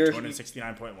 They do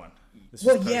 269.1.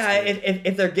 Well, yeah,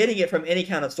 if they're getting it from any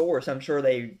kind of source, I'm sure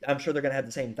they're gonna have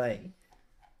the same thing.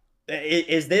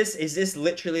 Is this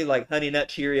literally like Honey Nut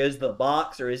Cheerios the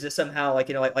box, or is this somehow like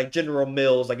like General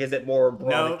Mills? Like, is it more broad,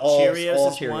 no? Like all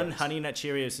Cheerios is Cheerios? one. Honey Nut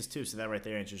Cheerios is two. So that right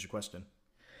there answers your question.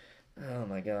 Oh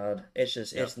my god, it's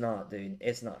just it's not, dude.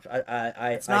 It's not.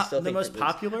 It's not still the think most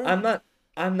popular.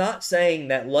 I'm not saying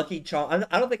that Lucky Charms.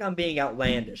 I don't think I'm being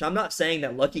outlandish. I'm not saying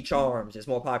that Lucky Charms is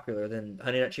more popular than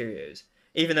Honey Nut Cheerios.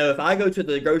 Even though if I go to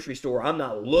the grocery store, I'm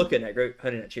not looking at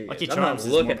Honey Nut Cheerios. Lucky Charms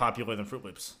is more popular than Fruit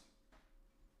Loops.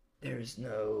 There's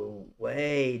no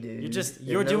way, dude.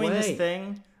 You're doing this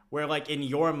thing where, like, in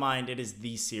your mind, it is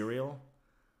the cereal,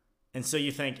 and so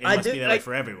you think it must be that way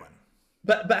for everyone.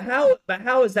 But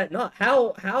how is that not?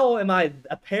 How am I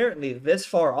apparently this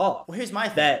far off? Well, here's my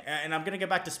thing, and I'm gonna go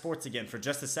back to sports again for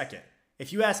just a second.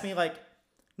 If you ask me, like,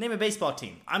 name a baseball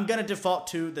team, I'm gonna default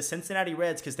to the Cincinnati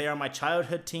Reds because they are my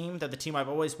childhood team. They're the team I've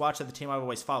always watched. They're the team I've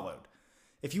always followed.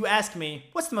 If you ask me,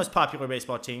 what's the most popular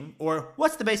baseball team, or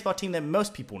what's the baseball team that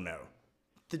most people know?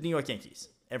 The New York Yankees.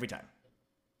 Every time.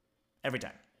 Every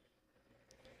time.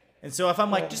 And so if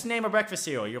I'm like, just name a breakfast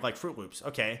cereal, you're like, Fruit Loops.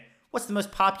 Okay. What's the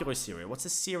most popular cereal? What's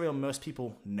the cereal most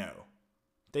people know?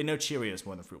 They know Cheerios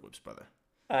more than Fruit Loops, brother.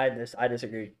 I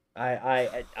disagree. Oh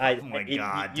my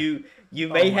God. You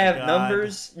may have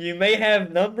numbers. You may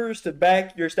have numbers to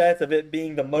back your stats of it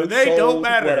being the most. They don't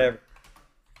matter. Whatever.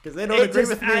 Because they don't agree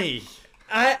with me.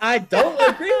 I don't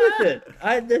agree with it.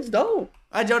 I just don't.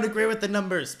 I don't agree with the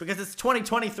numbers because it's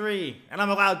 2023 and I'm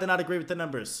allowed to not agree with the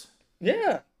numbers.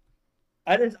 Yeah.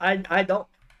 I don't.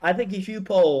 I think if you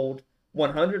polled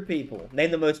 100 people,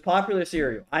 name the most popular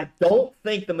cereal, I don't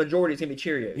think the majority is going to be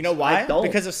Cheerios. You know why?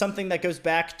 Because of something that goes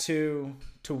back to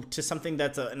something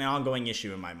that's an ongoing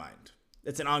issue in my mind.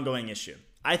 It's an ongoing issue.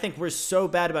 I think we're so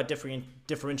bad about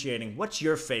differentiating what's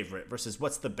your favorite versus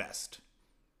what's the best.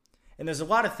 And there's a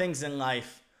lot of things in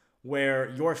life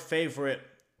where your favorite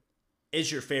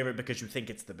is your favorite because you think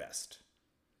it's the best.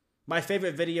 My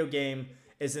favorite video game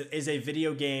is a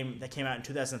video game that came out in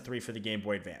 2003 for the Game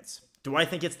Boy Advance. Do I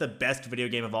think it's the best video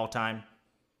game of all time?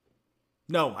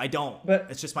 No, I don't. But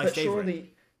it's just my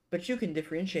favorite. But you can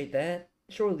differentiate that.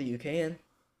 Surely you can.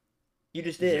 You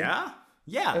just did.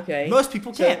 Yeah. Okay. Most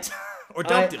people can't, or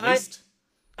don't at least.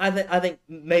 I think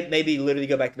maybe literally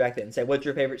go back then and say, what's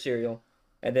your favorite cereal?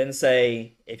 And then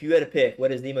say, if you had to pick,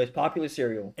 what is the most popular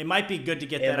cereal? It might be good to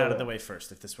get that out of the way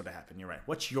first if this would have happened. You're right.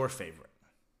 What's your favorite?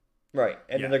 Right.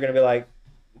 And then they're going to be like,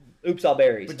 oops, all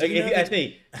berries. Like, if you ask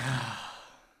me.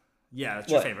 Yeah,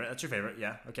 that's your favorite. That's your favorite.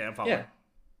 Yeah. Okay, I'm following.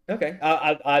 Yeah. Okay.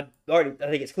 I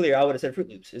think it's clear. I would have said Fruit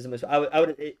Loops is the most. I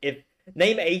would if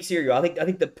name a cereal. I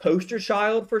think the poster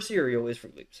child for cereal is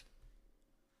Fruit Loops.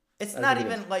 It's not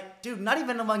even like, dude, not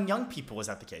even among young people is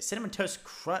that the case. Cinnamon Toast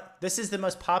Crunch. This is the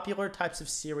most popular types of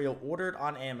cereal ordered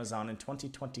on Amazon in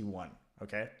 2021.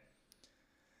 Okay.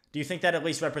 Do you think that at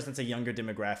least represents a younger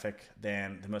demographic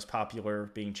than the most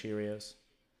popular being Cheerios?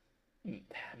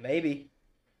 Maybe.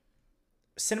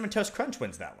 Cinnamon Toast Crunch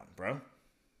wins that one, bro.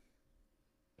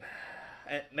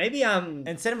 Maybe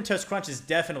And Cinnamon Toast Crunch is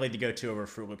definitely the go-to over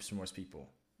Fruit Loops for most people.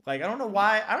 Like, I don't know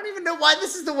why. I don't even know why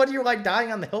this is the one you're like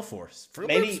dying on the hill for. Fruit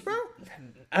Loops, bro.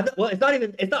 Well, it's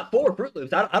not for Fruit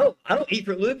Loops. I don't eat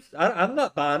Fruit Loops. I'm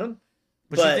not buying them.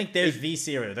 But you think they're the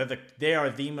cereal? They are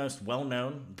the most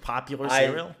well-known, popular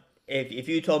cereal. If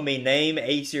you told me name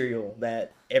a cereal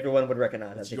that everyone would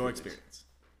recognize, it's your experience.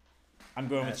 I'm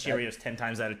going with Cheerios 10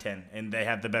 times out of 10, and they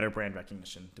have the better brand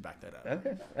recognition to back that up.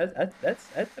 Okay, that's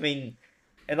I mean,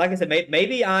 and like I said,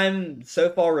 maybe I'm so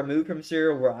far removed from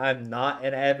cereal where I'm not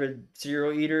an avid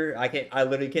cereal eater. I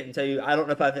literally can't tell you. I don't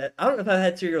know if I've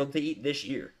had cereal to eat this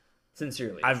year.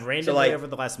 Sincerely, I've randomly over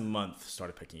the last month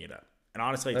started picking it up, and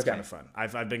honestly, it's kind of fun.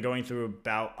 I've been going through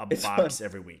about a box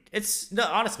every week. It's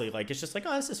honestly, like, it's just like,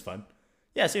 oh, this is fun.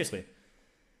 Yeah, seriously.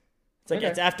 It's like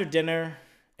it's after dinner.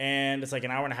 and it's like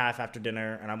an hour and a half after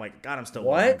dinner, and I'm like, God, I'm still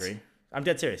What? hungry. I'm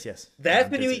dead serious. Yes. That's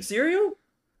I'm when dead you serious. eat cereal?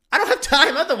 I don't have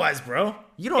time otherwise, bro.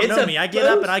 You don't It's know a me. I get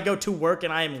up post- and I go to work,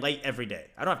 and I am late every day.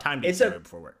 I don't have time to eat It's a- cereal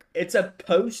before work. It's a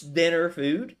post-dinner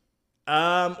food.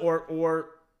 Or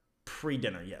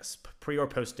pre-dinner, yes, pre or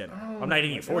post-dinner. Oh I'm not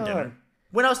eating my it for God. dinner.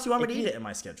 When else do you want me If to eat you- it in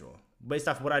my schedule? Based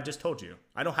off what I just told you,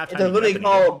 I don't have time. They're to get literally up and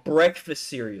eat it. called breakfast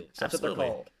cereals. That's what Absolutely.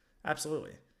 they're called.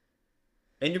 Absolutely.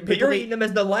 And but People you're eat- eating them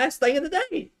as the last thing of the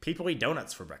day. People eat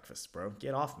donuts for breakfast, bro.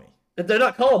 Get off me. They're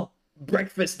not called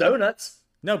breakfast donuts.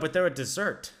 No, but they're a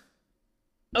dessert.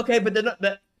 Okay, but they're not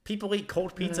that. People eat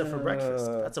cold pizza for breakfast.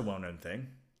 That's a well-known thing.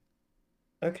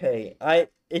 Okay,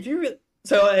 if you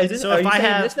so is this, So are if you I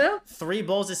saying have this now? 3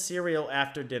 bowls of cereal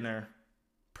after dinner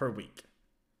per week,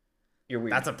 You're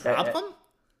weird. that's a problem?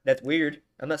 That's weird.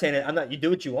 I'm not saying that. I'm not. You do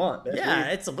what you want. That's Yeah,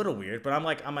 weird. it's a little weird, but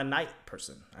I'm a night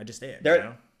person. I just am. There, You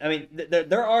know? I mean,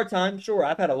 there are times. Sure,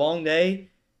 I've had a long day.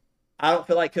 I don't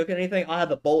feel like cooking anything. I'll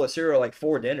have a bowl of cereal like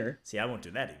for dinner. See, I won't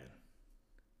do that even.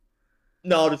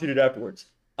 No, I'll just eat it afterwards.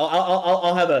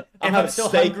 I'll have a. I'll If have I'm a still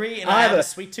steak. hungry and I'll I have have a a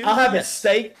sweet tooth, I'll have a yes.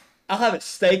 steak. I'll have a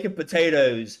steak and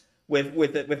potatoes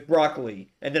with broccoli,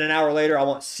 and then an hour later I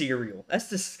want cereal. That's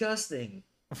disgusting.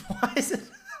 Why is it?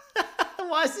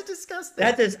 Why is it disgusting?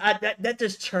 That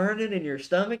just churning in your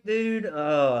stomach, dude.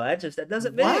 Oh, that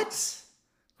doesn't mix. What?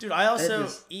 Dude, I also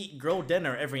just- eat grilled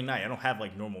dinner every night. I don't have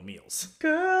like normal meals.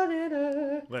 Girl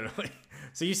dinner. Literally.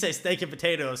 So you say steak and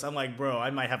potatoes, I'm like, bro, I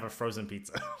might have a frozen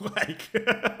pizza. Like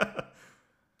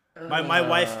my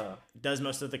wife does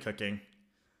most of the cooking.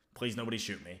 Please nobody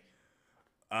shoot me.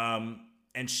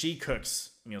 And she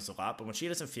cooks meals a lot, but when she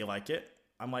doesn't feel like it,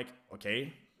 I'm like,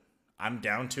 okay, I'm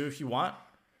down to if you want.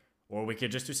 Or we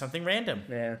could just do something random.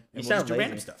 Yeah, And you we'll sound just do lazy.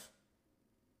 random stuff.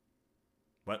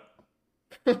 What?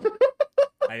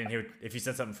 I didn't hear. If you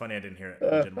said something funny, I didn't hear it.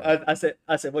 legitimately.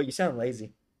 I said, well, you sound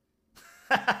lazy.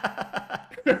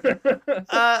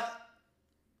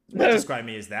 What describe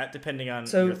me as that, depending on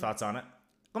So- your thoughts on it.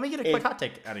 Let me get a quick hot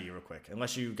take out of you real quick.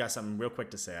 Unless you got something real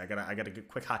quick to say. I got a good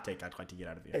quick hot take I'd like to get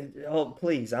out of you. Oh,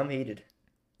 please, I'm heated.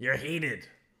 You're heated,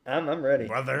 I'm ready.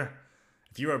 brother.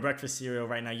 If you were a breakfast cereal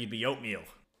right now, you'd be oatmeal.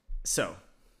 So,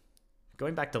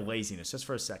 going back to laziness just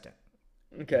for a second.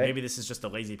 Okay. Maybe this is just a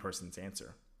lazy person's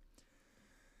answer.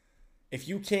 If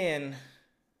you can,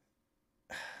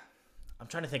 I'm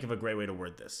trying to think of a great way to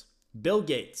word this. Bill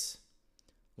Gates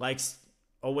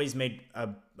always made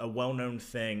a well-known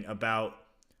thing about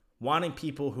wanting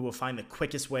people who will find the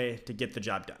quickest way to get the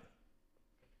job done.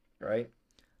 Right.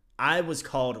 I was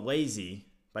called lazy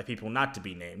by people not to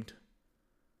be named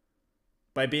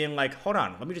by being like, hold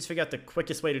on, let me just figure out the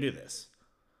quickest way to do this.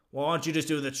 Well, why don't you just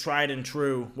do the tried and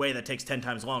true way that takes 10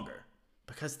 times longer?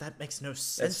 Because that makes no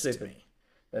sense to me.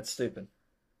 That's stupid.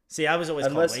 See, I was always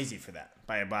Unless- called lazy for that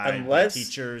by unless-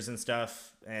 teachers and stuff.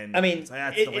 And I mean, it's like,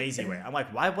 that's it- the lazy way. I'm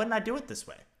like, why wouldn't I do it this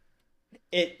way?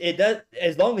 It does,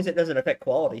 as long as it doesn't affect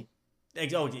quality.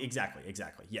 Oh,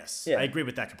 exactly. Yes. Yeah. I agree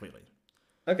with that completely.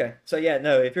 Okay. So yeah,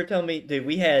 no, if you're telling me, dude,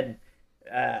 we had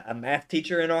a math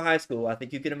teacher in our high school. I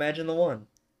think you can imagine the one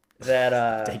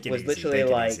that Take it was easy. literally Take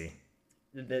it like easy.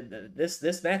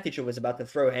 this math teacher was about to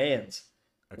throw hands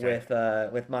Okay.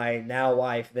 with my now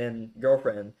wife, then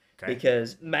girlfriend, Okay.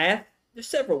 because math. There's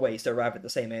several ways to arrive at the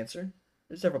same answer.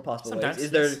 There's several possible Sometimes,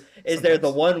 ways. yes. Is there the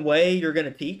Sometimes. one way you're going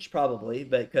to teach? Probably,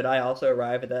 but could I also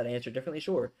arrive at that answer differently?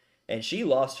 Sure. And she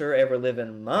lost her ever living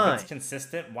If mind. it's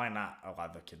consistent, why not allow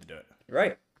the kid to do it?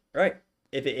 Right.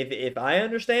 If I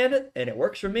understand it and it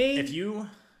works for me, If you,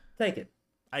 take it.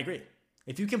 I agree.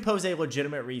 If you can pose a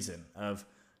legitimate reason of,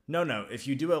 no, if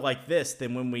you do it like this,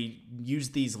 then when we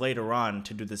use these later on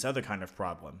to do this other kind of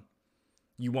problem,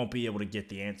 you won't be able to get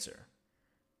the answer.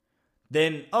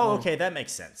 Then, okay, that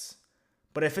makes sense.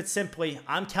 But if it's simply,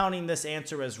 I'm counting this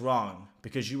answer as wrong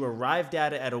because you arrived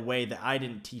at it at a way that I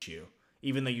didn't teach you,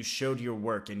 even though you showed your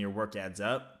work and your work adds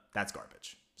up, that's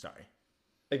garbage. Sorry.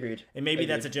 Agreed. And maybe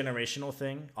Agreed. that's a generational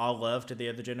thing. All love to the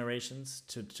other generations,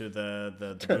 to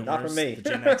the boomers, Not from me. the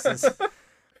Gen X's.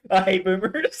 I hate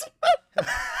boomers.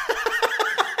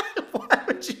 Why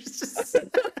would you just say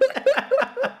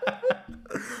that?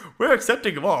 We're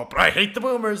accepting of all, but I hate the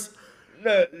boomers.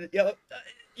 No,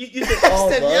 you said all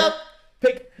said, love.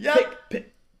 yep.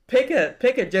 Pick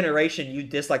a generation you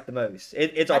dislike the most.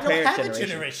 It's our I don't parents' have generation. a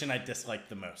generation I dislike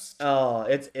the most. Oh,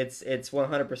 it's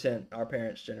 100% our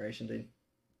parents' generation, dude.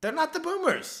 They're not the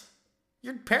boomers.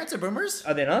 Your parents are boomers.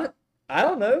 Are they not? I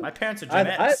don't know. My parents are Gen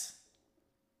I- X.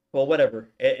 Well, whatever.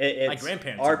 It's My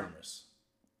grandparents our, are boomers.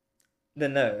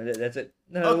 Then no, that's it.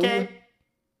 No. Okay.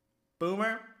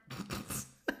 Boomer.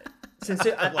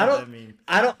 Sincere, What I does don't. that mean?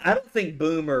 I don't think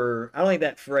boomer. I don't think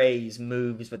that phrase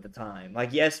moves with the time.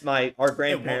 Like, yes, our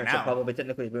grandparents are now. probably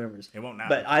technically boomers. It won't now.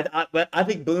 But I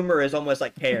think boomer is almost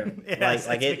like Karen. Yes,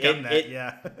 like it's become that,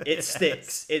 yeah. it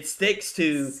sticks. It sticks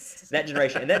to that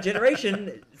generation, and that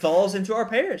generation falls into our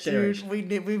parents' generation.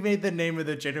 Dude, we made the name of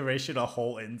the generation a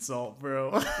whole insult,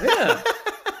 bro. Yeah.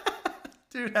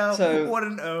 Dude, So- what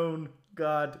an own.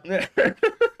 God.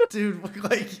 Dude,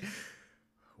 like,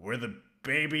 we're the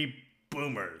baby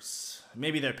boomers.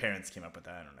 Maybe their parents came up with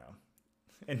that, I don't know.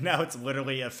 And now it's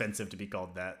literally offensive to be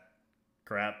called that.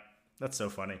 Crap. That's so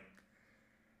funny.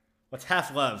 What's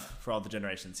half love for all the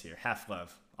generations here? Half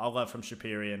love. All love from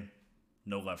Shapirian.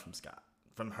 No love from Scott.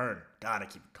 From Hearn. God, I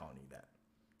keep calling you that.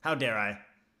 How dare I?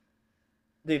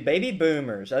 Dude, baby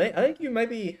boomers. I think you may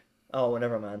be. Oh, well,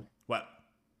 never mind. What?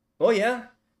 Well, yeah,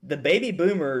 the baby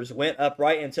boomers went up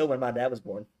right until when my dad was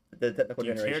born. The technical Do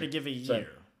you generation. care to give a So, year?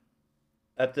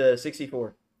 up to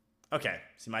 64. Okay.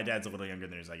 See, my dad's a little younger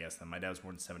than yours, I guess, then. My dad was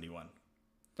born in 71.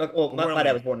 Well, But my we're dad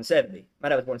only- was born in 70. My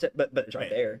dad was born in 70, but it's right Wait.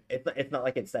 there. It's not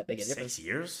like it's that big a difference. 6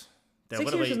 years? They're 6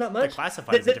 years literally is not much. They're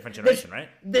classified as a different generation, right?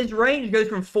 This range goes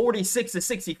from 46 to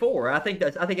 64. I think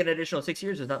an additional 6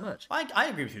 years is not much. I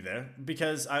agree with you there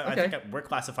because I Okay. think we're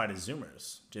classified as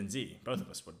Zoomers, Gen Z. Both of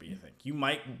us would be, I think. You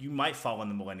might fall in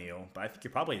the millennial, but I think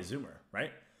you're probably a Zoomer,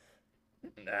 right?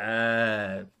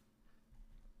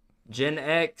 Gen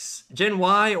X, Gen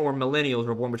Y, or millennials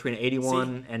were born between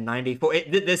 81 and 94.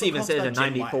 This Who even talks says a about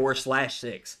Gen Y?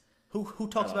 94/6. Who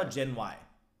talks about Gen Y?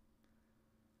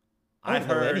 I I've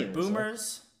think heard millennials,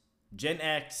 Boomers, Gen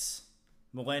X,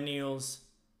 Millennials,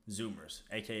 Zoomers,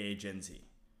 aka Gen Z.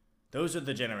 Those are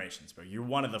the generations, bro. You're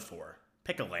one of the four.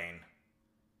 Pick a lane.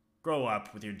 Grow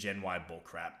up with your Gen Y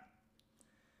bullcrap.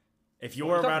 If you're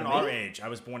you around talking to our me? age, I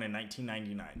was born in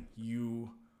 1999.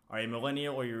 You are a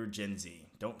millennial or you're Gen Z.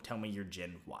 Don't tell me you're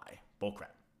Gen Y.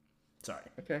 Bullcrap. Sorry.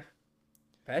 Okay.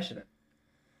 Passionate.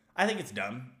 I think it's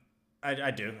dumb.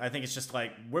 I do. I think it's just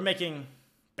like we're making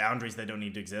boundaries that don't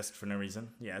need to exist for no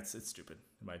reason. Yeah, it's stupid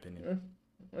in my opinion.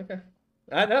 Okay.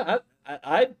 I know.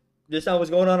 I just I was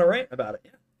going on a rant about it.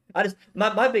 Yeah. I just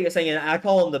my biggest thing, and I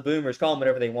call them the boomers. Call them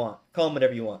whatever they want. Call them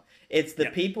whatever you want. It's the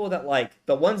Yep. people that like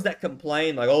the ones that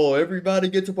complain like, oh, everybody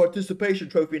gets a participation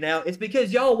trophy now. It's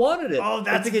because y'all wanted it. Oh,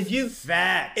 that's it's because you.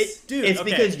 facts, dude. It's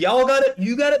okay. because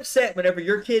you got upset whenever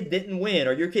your kid didn't win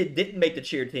or your kid didn't make the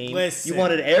cheer team. Listen. You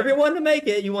wanted everyone to make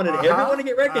it. You wanted everyone to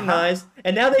get recognized,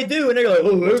 and now they do, and they're like,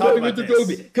 oh, talk everybody about gets the this.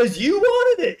 trophy because you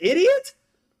wanted it, idiot.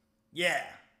 Yeah,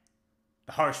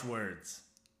 the harsh words.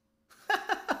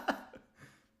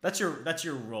 That's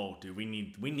your role, dude. We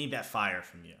need that fire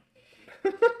from you.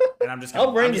 And I'm just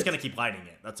gonna keep lighting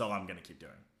it. That's all I'm gonna keep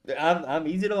doing. I'm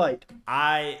easy to light.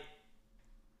 I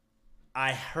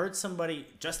heard somebody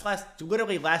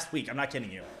literally last week, I'm not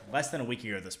kidding you, less than a week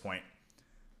ago at this point,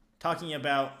 talking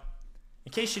about,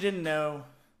 in case you didn't know,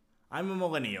 I'm a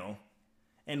millennial,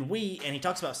 and he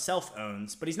talks about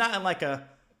self-owns, but he's not in like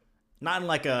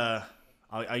a,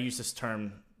 I'll use this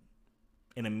term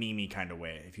in a meme kind of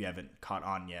way, if you haven't caught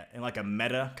on yet, in like a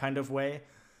meta kind of way,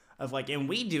 of like, and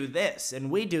we do this,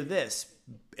 and we do this.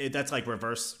 That's like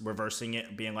reversing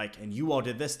it, being like, and you all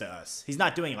did this to us. He's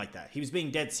not doing it like that. He was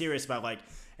being dead serious about like,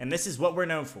 and this is what we're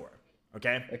known for,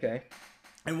 okay? Okay.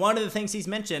 And one of the things he's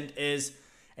mentioned is,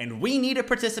 and we need a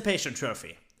participation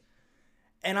trophy.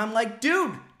 And I'm like,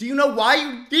 dude, do you know why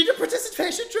you need a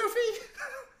participation trophy?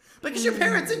 Because your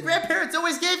parents and grandparents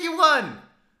always gave you one.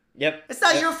 Yep. It's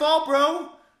not your fault, bro.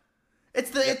 It's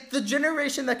the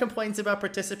generation that complains about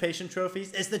participation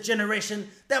trophies. It's the generation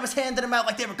that was handing them out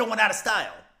like they were going out of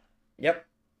style. Yep.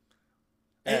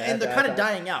 And they're kind of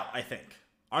dying out, I think.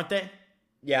 Aren't they?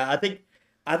 Yeah, I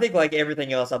think like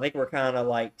everything else, I think we're kind of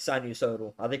like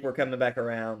sinusoidal. I think we're coming back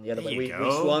around the other way. We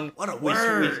swung. What a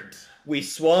word. We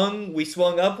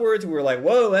swung upwards. We were like,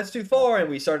 whoa, that's too far, and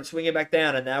we started swinging back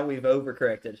down, and now we've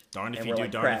overcorrected. Darn if And you we're do,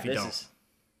 like, darn crap, if you this don't. is-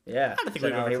 Yeah. I don't think So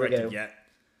we've now here we overcorrected go. yet.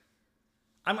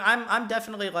 I'm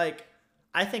definitely like,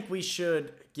 I think we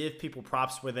should give people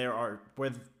props where they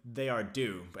are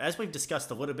due. But as we've discussed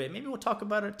a little bit, maybe we'll talk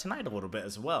about it tonight a little bit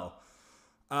as well.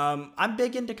 I'm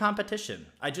big into competition.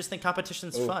 I just think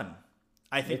competition's fun.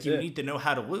 I think you need to know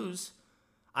how to lose.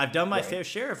 I've done my fair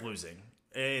share of losing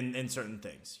in certain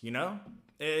things, you know?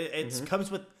 It comes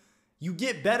with, you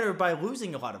get better by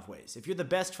losing a lot of ways. If you're the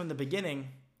best from the beginning,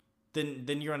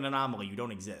 then you're an anomaly. You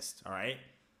don't exist, all right?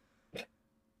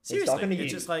 Seriously, talking to it's you.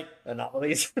 just like,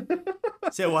 Anomalies.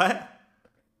 say what?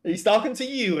 He's talking to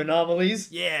you,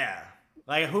 anomalies. Yeah.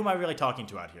 Like, who am I really talking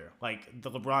to out here? Like,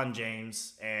 the LeBron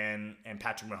James and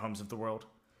Patrick Mahomes of the world?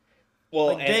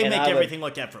 Well, Like, they make everything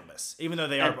look effortless, even though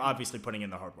they are obviously putting in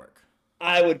the hard work.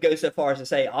 I would go so far as to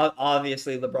say,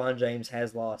 obviously, LeBron James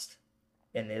has lost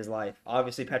in his life.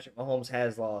 Obviously, Patrick Mahomes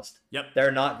has lost. Yep.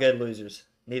 They're not good losers.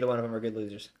 Neither one of them are good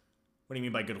losers. What do you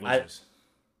mean by good losers?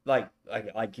 Like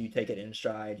you take it in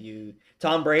stride.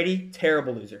 Tom Brady,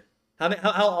 terrible loser.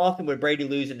 How often would Brady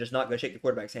lose and just not go shake the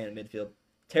quarterback's hand in midfield?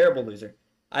 Terrible loser.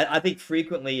 I think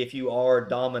frequently if you are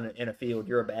dominant in a field,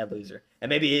 you're a bad loser. And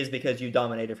maybe it is because you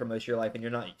dominated for most of your life and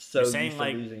you're not so You're used saying, to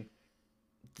like, losing.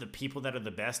 the people that are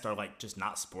the best are like just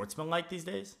not sportsmanlike these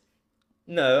days?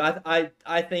 No, I think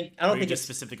I Or don't are you think just it's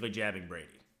specifically jabbing Brady?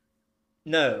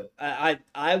 no.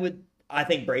 I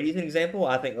think Brady's an example.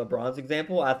 I think LeBron's an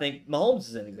example. I think Mahomes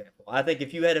is an example. I think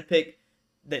if you had to pick,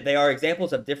 that they are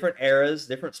examples of different eras,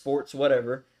 different sports,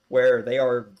 whatever, where they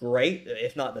are great,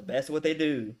 if not the best at what they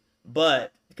do.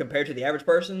 But compared to the average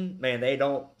person, man, they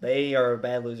don't. They are a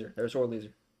bad loser. They're a sore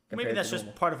loser. Maybe that's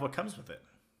just part of what comes with it.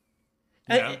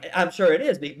 You know? I'm sure it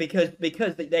is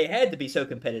because they had to be so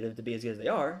competitive to be as good as they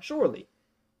are. Surely.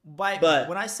 But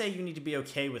when I say you need to be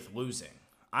okay with losing,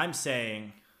 I'm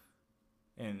saying,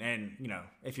 and you know,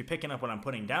 if you're picking up what I'm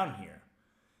putting down here,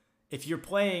 if you're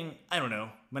playing, I don't know,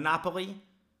 Monopoly,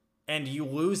 and you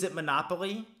lose at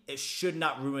Monopoly, it should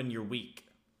not ruin your week.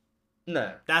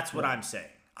 No. That's what I'm saying.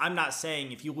 I'm not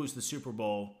saying if you lose the Super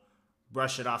Bowl,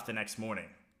 brush it off the next morning.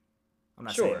 I'm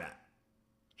not saying that.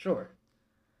 Sure.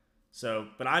 So,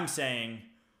 but I'm saying,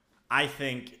 I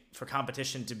think for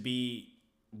competition to be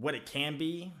what it can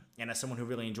be, and as someone who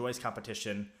really enjoys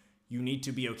competition, you need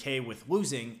to be okay with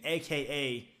losing,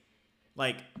 aka,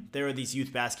 like, there are these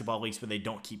youth basketball leagues where they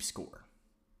don't keep score.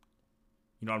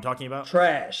 You know what I'm talking about?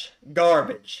 Trash.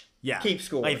 Garbage. Yeah. Keep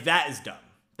score. Like, that is dumb.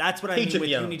 That's what I Teach mean with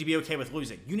them you need to be okay with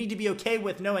losing. You need to be okay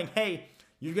with knowing, hey,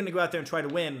 you're going to go out there and try to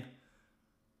win,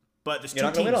 but there's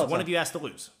two teams. One of you has to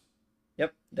lose.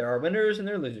 Yep. There are winners and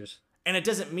there are losers. And it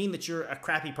doesn't mean that you're a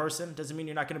crappy person. It doesn't mean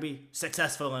you're not going to be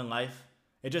successful in life.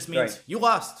 It just means you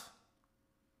lost.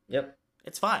 Yep.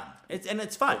 It's fine.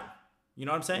 It's fine. You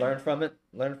know what I'm saying? Learn from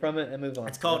it, and move on.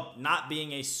 It's called not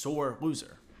being a sore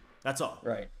loser. That's all.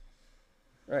 Right.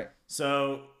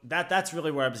 So that's really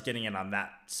where I was getting in on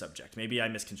that subject. Maybe I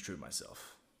misconstrued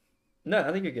myself. No,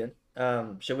 I think you're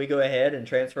good. Should we go ahead and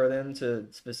transfer then to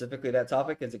specifically that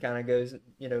topic as it kind of goes,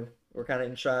 you know, we're kind of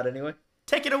in shot anyway?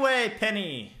 Take it away,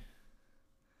 Penny.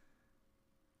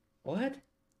 What?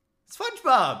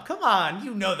 SpongeBob, come on,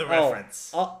 you know the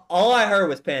reference. All I heard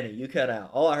was Penny. You cut out.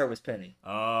 All I heard was Penny.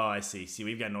 Oh, I see. See,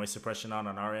 we've got noise suppression on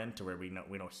our end to where we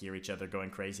don't hear each other going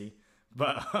crazy.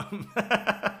 But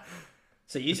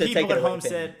so you said people take it at away, home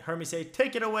Penny. heard me say,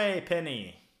 "Take it away,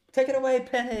 Penny." Take it away,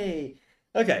 Penny.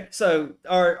 Okay, so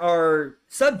our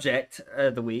subject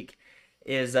of the week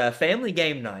is family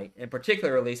game night, and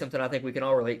particularly something I think we can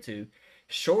all relate to.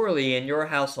 Surely in your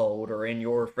household or in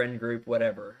your friend group,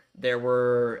 whatever, there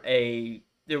were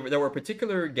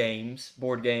particular games,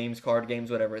 board games, card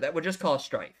games, whatever, that would just cause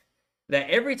strife. That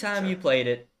every time you played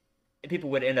it, people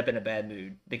would end up in a bad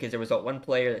mood because there was that one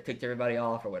player that ticked everybody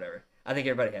off or whatever. I think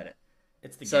everybody had it.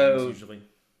 It's the games usually.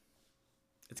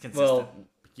 It's consistent. Well,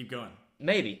 keep going.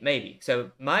 Maybe.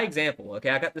 So my example,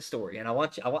 okay, I got the story, and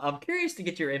I'm curious to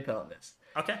get your input on this.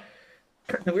 Okay.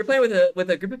 We were playing with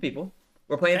a group of people.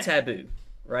 We're playing Taboo,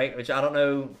 right? Which I don't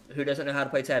know who doesn't know how to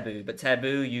play Taboo, but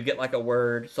Taboo, you get like a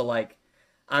word. So like,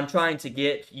 I'm trying to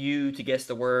get you to guess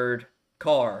the word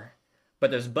car,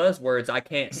 but there's buzzwords I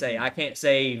can't say. I can't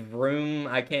say room.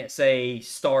 I can't say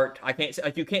start. I can't say,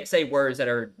 like, you can't say words that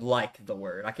are like the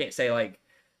word. I can't say like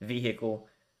vehicle.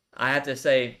 I have to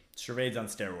say charades on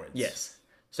steroids. Yes.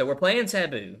 So we're playing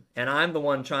Taboo, and I'm the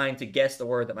one trying to guess the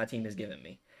word that my team has given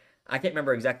me. I can't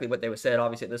remember exactly what they were said,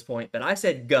 obviously, at this point, but I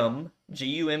said gum,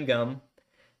 G-U-M, gum,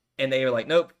 and they were like,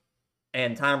 nope,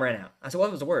 and time ran out. I said, what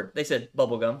was the word? They said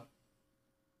bubble gum.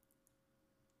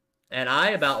 And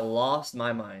I about lost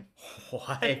my mind.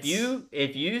 What? If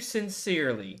you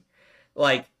sincerely,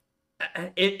 like,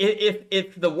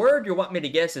 if the word you want me to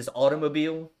guess is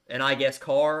automobile, and I guess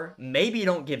car, maybe you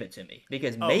don't give it to me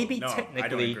because maybe technically, I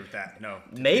don't agree with that. No,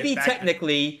 maybe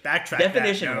technically,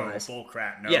 definition-wise, bull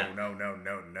crap. No, yeah.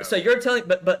 No. So you're telling,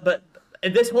 but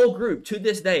this whole group to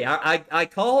this day, I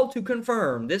called to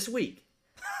confirm this week.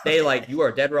 They like you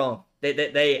are dead wrong.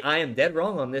 I am dead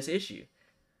wrong on this issue.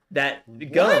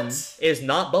 That gum is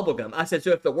not bubble gum. I said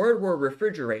so. If the word were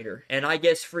refrigerator and I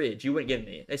guess fridge, you wouldn't give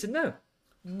me it. They said no.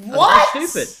 What?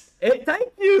 Stupid.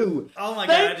 Thank you. Oh my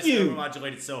god! I just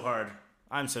overmodulated so hard.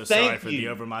 I'm so sorry for the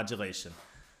overmodulation.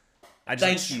 I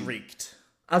just shrieked.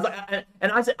 I was like,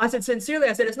 and I said sincerely.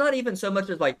 I said it's not even so much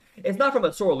as like it's not from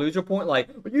a sore loser point. Like,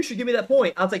 well, you should give me that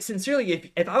point. I was like,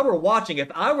 sincerely, if I were watching,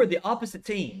 if I were the opposite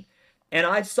team, and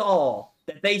I saw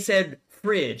that they said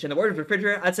fridge and the word is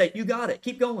refrigerator, I'd say, you got it.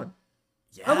 Keep going.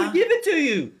 Yeah. I would give it to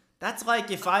you. That's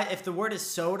like if the word is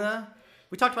soda,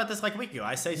 we talked about this like a week ago.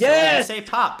 I say soda, Yes! you say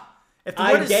pop. If the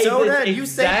I word is gave soda this and you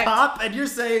say exact- pop and you're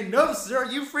saying, no, sir,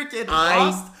 you freaking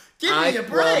lost. Give me a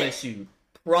break.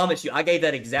 promise you, I gave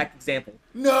that exact example.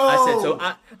 No. I said so.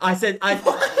 I said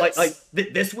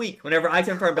this week, whenever I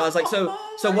confirmed, I was like, so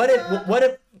what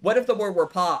if the word were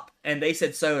pop and they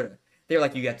said soda? They're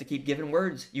like, you have to keep giving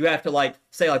words. You have to like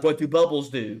say like, what do bubbles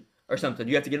do or something.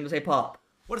 You have to get them to say pop.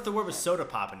 What if the word was soda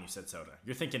pop and you said soda?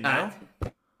 You're thinking no.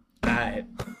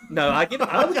 No, I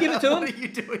would give it to him. What are you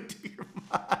doing to your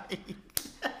mind?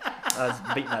 I was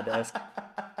beating my desk.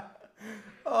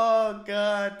 Oh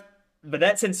God. But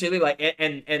that sincerely, like,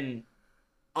 and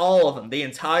all of them, the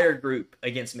entire group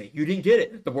against me. You didn't get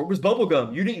it. The word was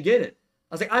bubblegum. You didn't get it.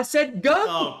 I was like, I said gum.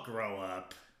 Oh, grow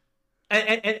up.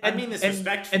 And I mean this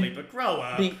respectfully, but grow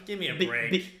up. Give me a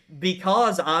break.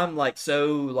 Because I'm like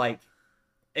so like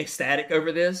ecstatic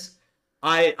over this,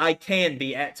 I can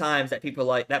be at times that people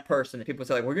like that person that people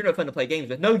say like, well, you're no fun to play games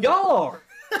with. No, y'all are.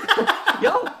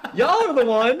 y'all are the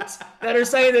ones that are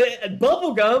saying that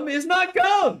bubblegum is not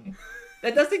gum.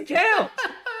 That doesn't count.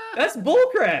 That's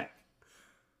bullcrap.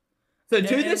 So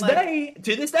to this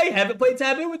day, haven't played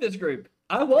Taboo with this group.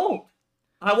 I won't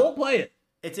play it.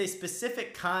 It's a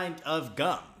specific kind of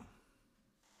gum.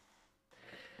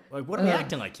 Like, what are we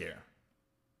acting like here?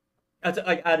 So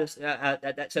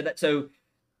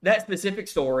that specific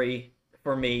story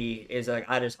for me is like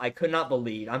I could not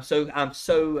believe. I'm so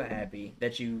happy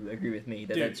that you agree with me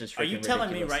that Dude, that's just are you telling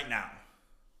ridiculous. me right now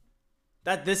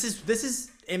that this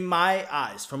is in my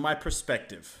eyes, from my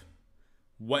perspective,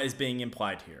 what is being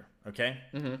implied here? Okay.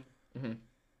 And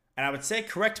I would say,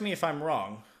 correct me if I'm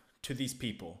wrong to these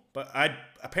people, but I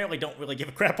apparently don't really give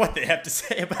a crap what they have to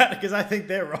say about it because I think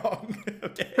they're wrong.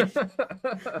 Okay.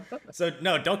 So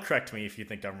no, don't correct me if you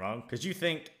think I'm wrong because you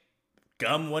think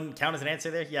gum wouldn't count as an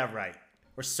answer there. Yeah, right.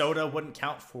 Or soda wouldn't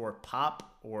count for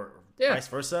pop or vice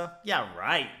versa. Yeah,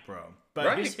 right, bro.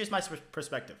 But here's my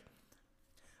perspective.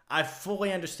 I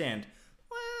fully understand.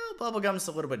 Well, bubblegum's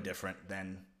a little bit different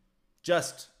than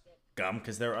just gum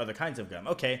because there are other kinds of gum.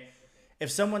 Okay,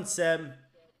 if someone said,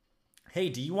 hey,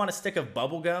 do you want a stick of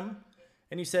bubble gum?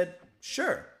 And you said,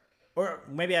 sure. Or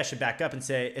maybe I should back up and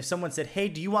say, if someone said, hey,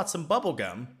 do you want some bubble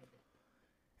gum?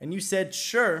 And you said,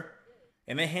 sure.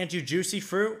 And they hand you juicy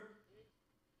fruit,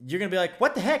 you're going to be like,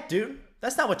 what the heck, dude?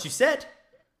 That's not what you said.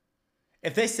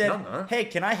 If they said, hey,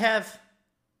 can I have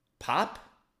pop?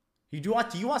 Do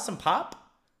you want some pop?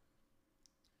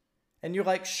 And you're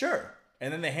like, sure.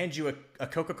 And then they hand you a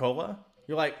Coca-Cola.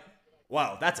 You're like,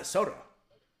 wow, that's a soda.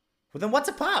 Well, then what's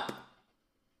a pop?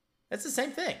 That's the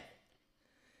same thing.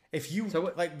 If you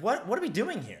what are we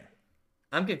doing here?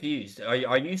 I'm confused.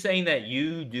 Are you saying that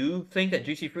you do think that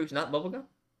juicy fruit's not bubblegum?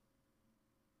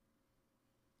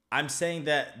 I'm saying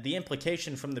that the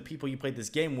implication from the people you played this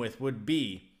game with would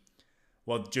be,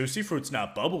 well, juicy fruit's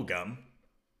not bubblegum.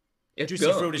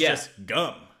 Juicy fruit is just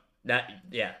gum.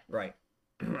 Right.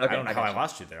 Okay, I don't know how I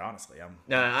lost you there, honestly.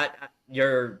 No,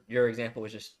 your example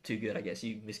was just too good. I guess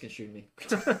you misconstrued me.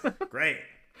 Great.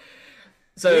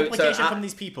 So the implication from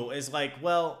these people is like,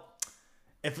 well,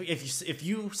 if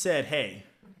you said, hey,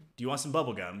 do you want some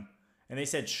bubble gum? And they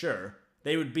said, sure.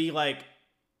 They would be like,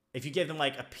 if you gave them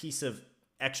like a piece of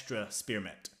extra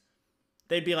spearmint,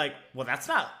 they'd be like, well, that's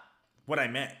not what I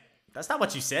meant. That's not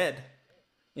what you said.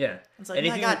 Yeah. It's like,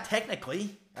 my God,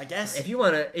 technically, I guess. If you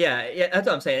want to, yeah, that's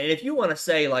what I'm saying. And if you want to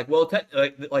say, like, well,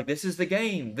 like this is the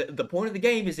game. The point of the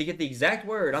game is to get the exact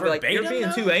word. I'm like, you're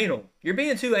being too anal. You're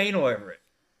being too anal over it.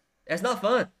 That's not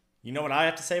fun. You know what I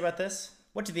have to say about this?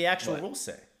 What do the actual rules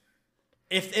say?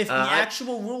 If the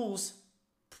actual rules,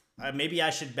 maybe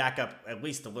I should back up at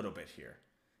least a little bit here.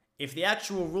 If the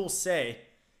actual rules say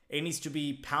it needs to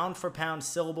be pound for pound,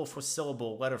 syllable for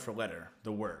syllable, letter for letter,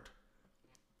 the word,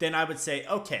 then I would say,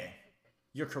 okay,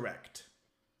 you're correct.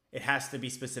 It has to be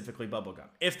specifically bubblegum,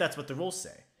 if that's what the rules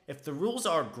say. If the rules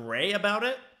are gray about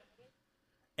it,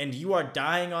 and you are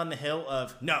dying on the hill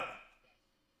of, no,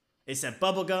 it said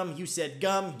bubblegum, you said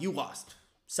gum, you lost.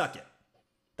 Suck it.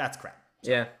 That's crap.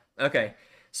 Yeah, okay.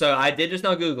 So I did just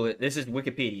now Google it. This is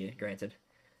Wikipedia, granted.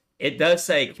 It does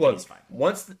say, quote,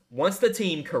 once the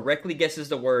team correctly guesses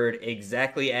the word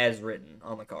exactly as written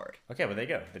on the card. Okay, well, there you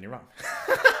go. Then you're wrong.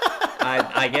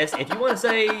 I guess if you want to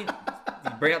say,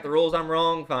 bring out the rules, I'm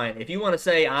wrong, fine. If you want to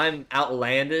say I'm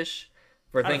outlandish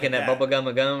for thinking that bubblegum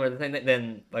a gum or the thing,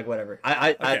 then like whatever.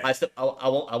 I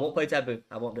won't play Taboo.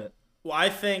 I won't do it. Well, I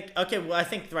think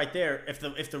right there,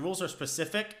 if the rules are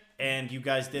specific and you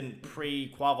guys didn't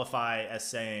pre-qualify as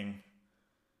saying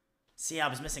see, I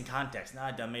was missing context. Now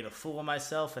I done made a fool of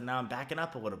myself, and now I'm backing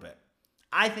up a little bit.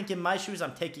 I think in my shoes,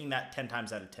 I'm taking that 10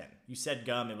 times out of 10. You said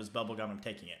gum, it was bubble gum, I'm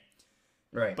taking it.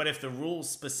 Right. But if the rules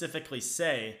specifically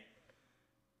say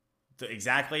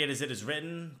exactly as it is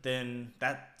written, then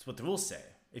that's what the rules say.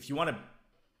 If you want to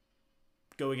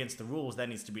go against the rules, that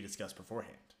needs to be discussed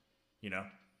beforehand. You know?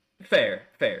 Fair.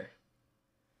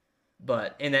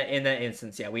 But in that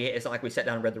instance, yeah, it's not like we sat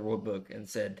down and read the rule book and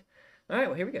said, "All right,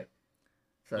 well, here we go."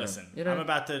 So, listen, I'm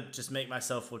about to just make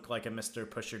myself look like a Mr.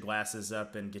 Push your glasses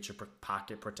up and get your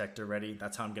pocket protector ready.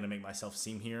 That's how I'm going to make myself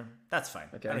seem here. That's fine.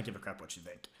 Okay. I don't give a crap what you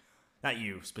think. Not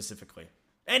you specifically.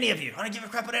 Any of you. I don't give a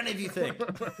crap what any of you think.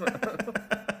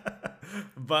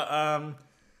 But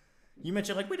you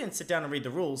mentioned, like, we didn't sit down and read the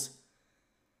rules.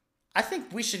 I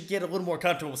think we should get a little more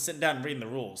comfortable with sitting down and reading the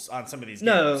rules on some of these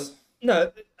games.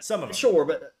 No. Some of them. Sure,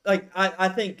 but, like, I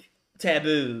think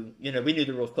Taboo, we knew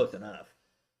the rules close enough.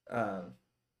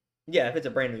 Yeah, if it's a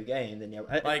brand new game, then yeah.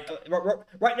 Right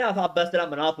now, if I busted out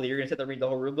Monopoly, you're gonna sit there and read the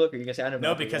whole rule book, or you're gonna say I know?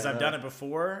 No, because I've done it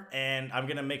before, and I'm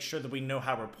gonna make sure that we know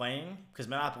how we're playing. Because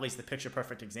Monopoly is the picture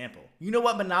perfect example. You know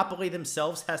what Monopoly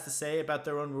themselves has to say about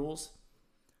their own rules?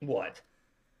 What?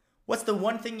 What's the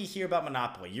one thing you hear about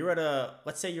Monopoly?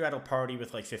 Let's say you're at a party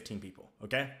with like 15 people,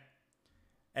 okay?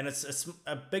 And it's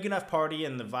a big enough party,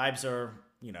 and the vibes are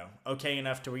okay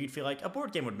enough to where you'd feel like a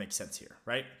board game would make sense here,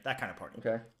 right? That kind of party.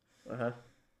 Okay.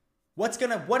 What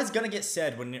is gonna get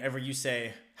said whenever you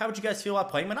say, "How would you guys feel about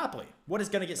playing Monopoly?" What is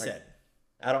gonna get said?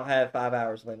 I don't have 5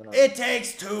 hours to play Monopoly. It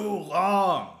takes too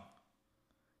long.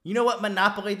 You know what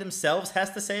Monopoly themselves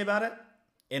has to say about it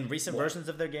in recent versions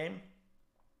of their game?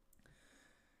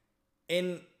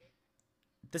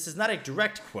 This is not a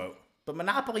direct quote, but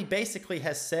Monopoly basically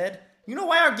has said, "You know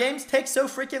why our games take so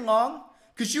freaking long?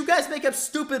 Because you guys make up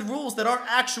stupid rules that aren't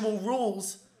actual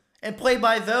rules and play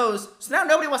by those, so now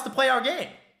nobody wants to play our game."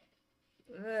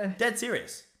 Dead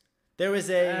serious. There is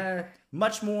a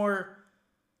much more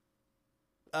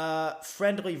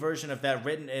friendly version of that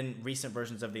written in recent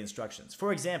versions of the instructions.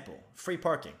 For example, free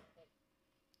parking.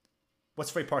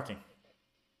 What's free parking?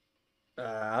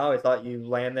 I always thought you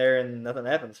land there and nothing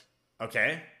happens.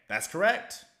 Okay, that's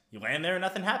correct. You land there and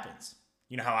nothing happens.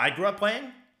 You know how I grew up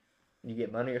playing? You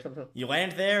get money or something? You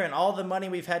land there, and all the money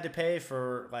we've had to pay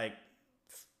for, like,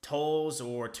 tolls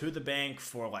or to the bank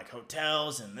for, like,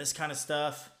 hotels and this kind of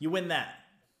stuff, you win that.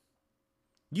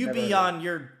 You be on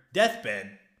your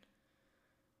deathbed,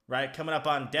 right, coming up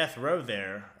on death row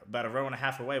there, about a row and a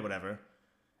half away, whatever,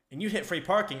 and you hit free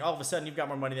parking, all of a sudden you've got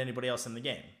more money than anybody else in the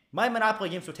game. My Monopoly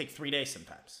games will take 3 days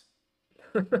sometimes.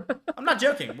 I'm not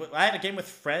joking. I had a game with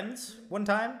friends one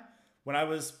time when I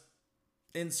was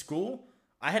in school.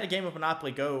 I had a game of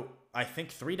Monopoly go, I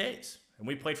think, 3 days, and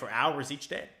we played for hours each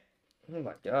day. Oh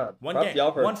my god! One game,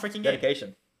 one freaking dedication.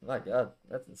 Game. My god,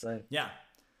 that's insane. Yeah,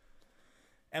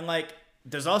 and like,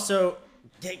 there's also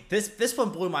this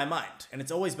one blew my mind, and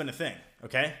it's always been a thing.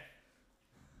 Okay,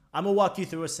 I'm gonna walk you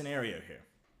through a scenario here.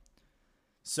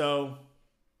 So,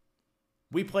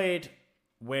 we played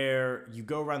where you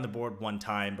go around the board one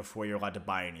time before you're allowed to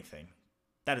buy anything.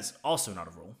 That is also not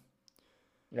a rule.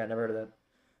 Yeah, I never heard of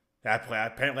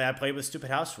that. Apparently I played with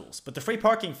stupid house rules. But the free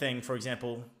parking thing, for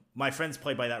example, my friends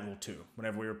played by that rule too,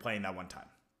 whenever we were playing that one time.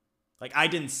 Like, I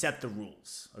didn't set the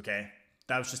rules, okay?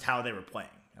 That was just how they were playing.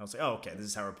 I was like, oh, okay, this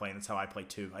is how we're playing. That's how I play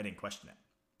too. I didn't question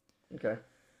it. Okay.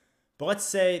 But let's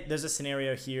say there's a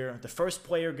scenario here. The first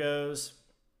player goes,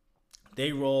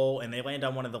 they roll, and they land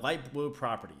on one of the light blue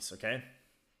properties, okay?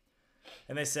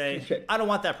 And they say, I don't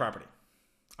want that property.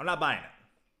 I'm not buying it.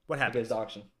 What happens? It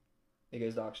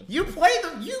goes to auction. You play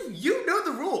them. You know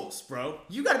the rules, bro.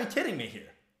 You got to be kidding me here.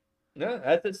 No,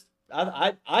 that's just,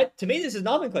 to me, this is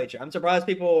nomenclature. I'm surprised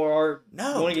people are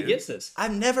going against this.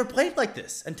 I've never played like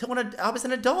this until when I was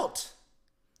an adult.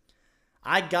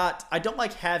 I don't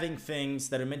like having things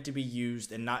that are meant to be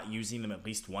used and not using them at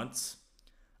least once.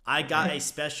 I got a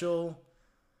special.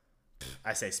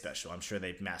 I say special. I'm sure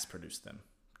they've mass produced them.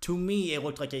 To me, it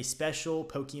looked like a special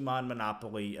Pokemon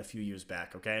Monopoly a few years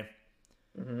back, okay?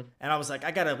 Mm-hmm. And I was like,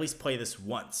 I gotta at least play this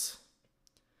once.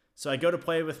 So I go to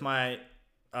play with my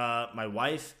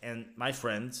wife and my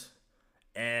friends,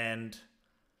 and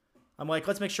I'm like,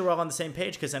 let's make sure we're all on the same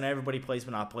page, because then everybody plays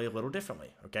Monopoly a little differently,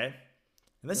 okay?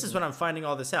 And this is when I'm finding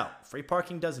all this out. Free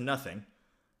parking does nothing.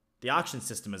 The auction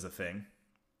system is a thing.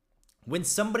 When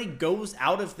somebody goes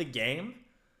out of the game,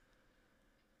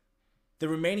 the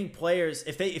remaining players,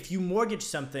 if you mortgage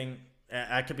something,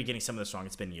 I could be getting some of this wrong.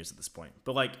 It's been years at this point.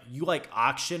 But like, you like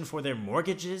auction for their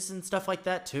mortgages and stuff like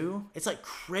that too. It's like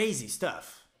crazy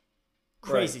stuff.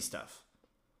 Crazy stuff.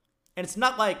 And it's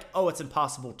not like, oh, it's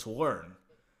impossible to learn.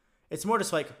 It's more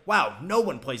just like, wow, no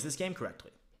one plays this game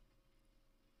correctly.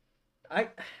 I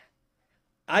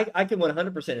I can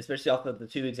 100%, especially off of the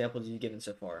two examples you've given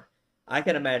so far. I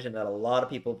can imagine that a lot of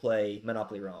people play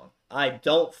Monopoly wrong. I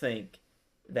don't think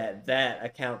that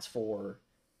accounts for.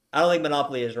 I don't think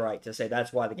Monopoly is right to say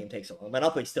that's why the game takes so long.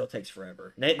 Monopoly still takes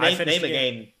forever. Name a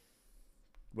game.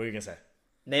 What are you gonna say?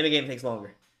 Name a game takes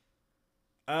longer.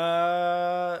 Too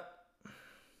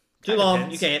long.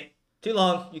 Depends. You can't. Too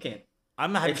long. You can't.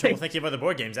 I'm not having trouble thinking of other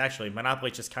board games. Actually,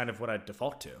 Monopoly is just kind of what I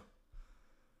default to.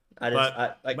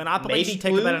 Monopoly should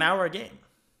take about an hour a game.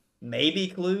 Maybe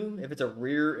Clue if it's a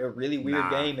really weird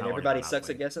game and everybody sucks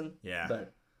at guessing. Yeah.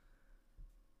 But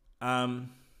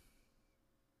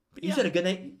But you said a good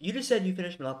name. You just said you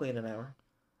finished Monopoly in an hour.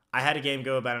 I had a game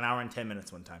go about an hour and 10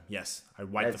 minutes one time. Yes, I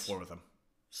wiped the floor with them.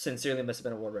 Sincerely, must have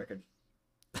been a world record.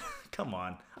 Come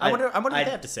on. I wonder what they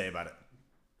have to say about it.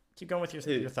 Keep going with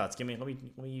your thoughts. Let me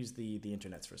use the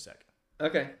internets for a sec.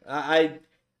 Okay. I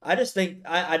just think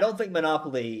I don't think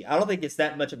Monopoly. I don't think it's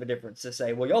that much of a difference to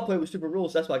say, well, y'all play with stupid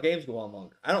rules. That's why games go on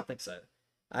longer. I don't think so.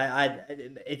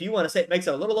 If you want to say it makes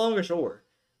it a little longer, sure.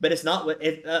 But it's not.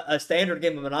 A standard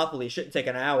game of Monopoly shouldn't take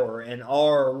an hour, and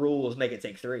our rules make it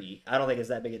take 3. I don't think it's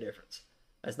that big a difference.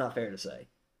 That's not fair to say.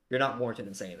 You're not warranted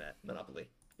in saying that, Monopoly.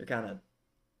 You're kind of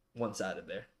one-sided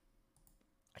there.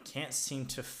 I can't seem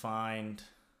to find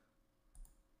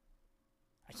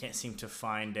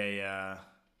a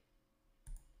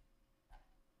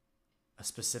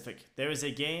specific. There is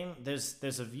a game. There's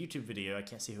a YouTube video. I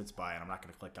can't see who it's by, and I'm not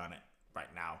going to click on it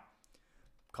right now.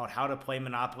 Called How to Play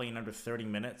Monopoly in Under 30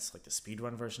 Minutes, like the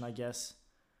speedrun version, I guess.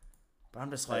 But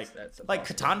I'm just that's like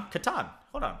Catan.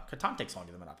 Hold on, Catan takes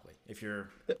longer than Monopoly. If you're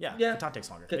Catan takes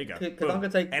longer. There you go. Catan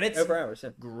can take and it's over hours.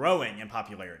 Yeah. Growing in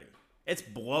popularity. It's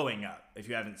blowing up. If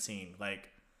you haven't seen, like,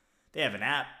 they have an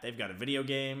app. They've got a video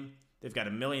game. They've got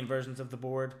a million versions of the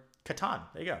board. Catan.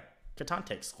 There you go. Catan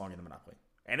takes longer than Monopoly,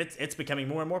 and it's becoming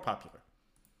more and more popular.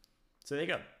 So there you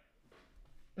go.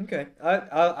 Okay,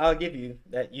 I'll give you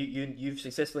that. You've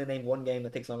successfully named one game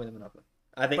that takes longer than Monopoly.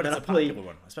 I think but Monopoly, it's a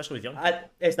popular one, especially with young people.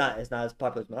 It's not as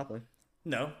popular as Monopoly.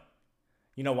 No,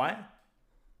 you know why?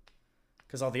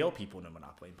 Because all the old people know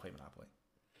Monopoly and play Monopoly.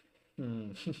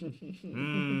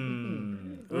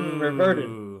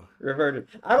 Reverted.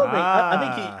 I don't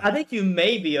think. I think you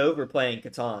may be overplaying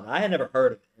Catan. I had never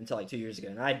heard of it until like 2 years ago,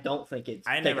 and I don't think it's.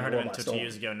 I never heard of it until 2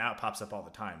 years ago. Now it pops up all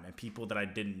the time, and people that I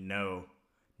didn't know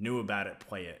knew about it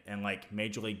play it, and like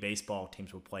Major League Baseball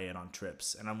teams will play it on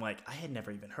trips, and I'm like, I had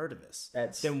never even heard of this.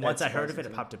 Then once I heard of it,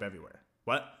 it popped up everywhere.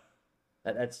 What?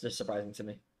 That's just surprising to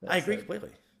me. I agree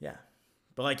completely. Yeah,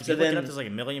 but like if you look it up, there's like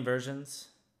a million versions.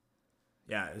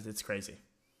 Yeah, it's crazy.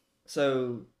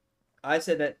 So, I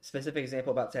said that specific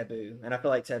example about Taboo, and I feel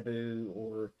like Taboo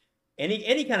or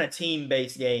any kind of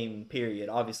team-based game, period,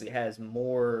 obviously has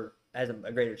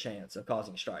a greater chance of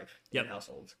causing strife in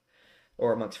households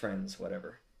or amongst friends,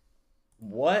 whatever.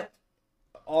 What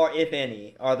if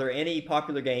any, are there any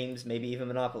popular games, maybe even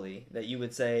Monopoly, that you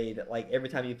would say that like every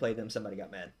time you played them, somebody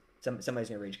got mad? Somebody's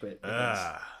gonna rage quit.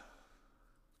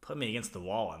 Put me against the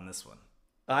wall on this one.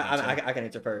 I can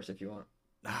answer first if you want.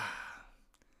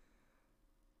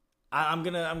 I'm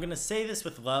gonna say this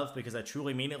with love because I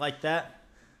truly mean it like that,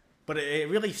 but it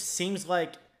really seems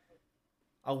like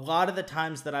a lot of the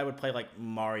times that I would play like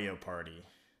Mario Party,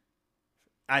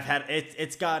 I've had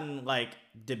it's gotten like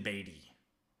debatey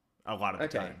a lot of the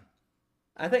time.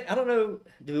 I don't know.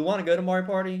 Do we want to go to Mario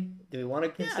Party? Do we want to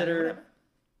consider?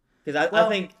 Because I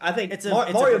think it's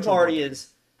Mario Party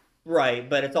is right,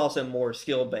 but it's also more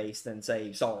skill based than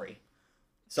say Sorry.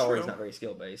 Sorry is not very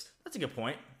skill based. That's a good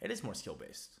point. It is more skill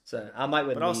based. So I might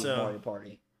leave Mario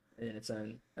Party in its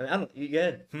own. I mean, you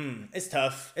good? It's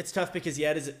tough. It's tough because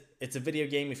it's a video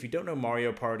game. If you don't know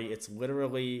Mario Party, it's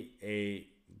literally a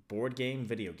board game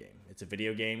video game. It's a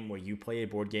video game where you play a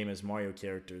board game as Mario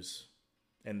characters,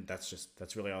 and that's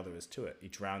really all there is to it.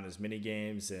 Each round there's mini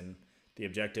games, and the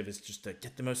objective is just to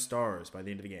get the most stars by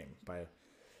the end of the game.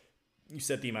 You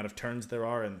set the amount of turns there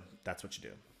are, and that's what you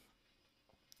do.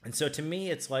 And so to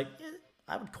me, it's like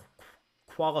I would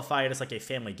qualify it as like a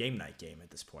family game night game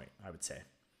at this point. I would say.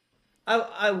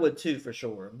 I would too for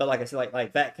sure, but like I said,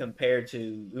 like that compared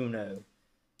to Uno,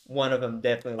 one of them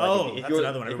definitely. Like, that's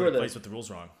another one. Everybody plays with the rules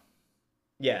wrong.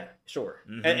 Yeah, sure.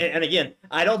 Mm-hmm. And again,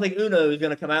 I don't think Uno is going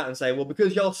to come out and say, well,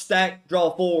 because y'all stack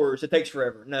draw 4s, it takes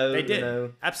forever. No, they did.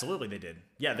 No. Absolutely, they did.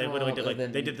 Yeah, they literally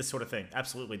did. They did this sort of thing.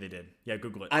 Absolutely, they did. Yeah,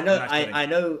 Google it. I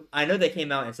know they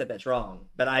came out and said that's wrong,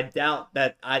 but I doubt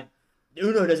that.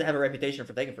 Uno doesn't have a reputation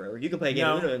for taking forever. You can play a game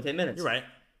of Uno in 10 minutes. You're right.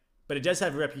 But it does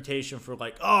have a reputation for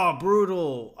like, oh,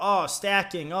 brutal, oh,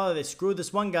 stacking, oh, they screwed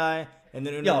this one guy, And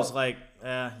then Uno was like,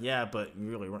 yeah, but you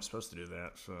really weren't supposed to do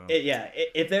that. So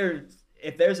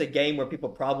if there's a game where people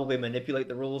probably manipulate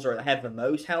the rules or have the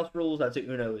most house rules, I'd say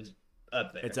Uno is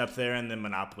up there. It's up there, and then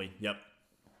Monopoly. Yep.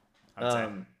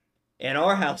 In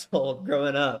our household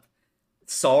growing up,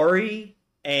 Sorry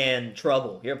and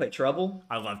Trouble. You ever play Trouble?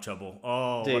 I love Trouble.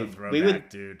 Oh, dude, what a throwback,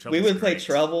 dude. We would play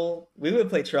Trouble. We would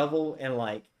play Trouble, and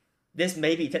like this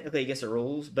may be technically against the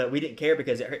rules, but we didn't care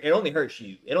because it only hurts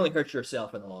you. It only hurts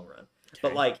yourself in the long run. Okay.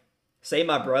 But like, say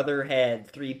my brother had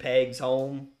 3 pegs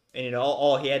home, and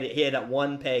all he had that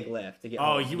 1 peg left to get.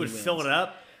 Oh, home, you would fill it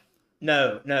up?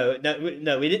 No.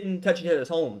 We didn't touch each other's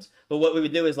homes. But what we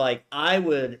would do is like I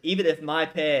would, even if my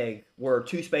peg were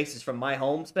 2 spaces from my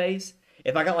home space,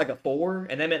 if I got like a 4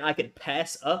 and that meant I could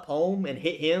pass up home and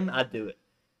hit him, I'd do it,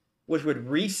 which would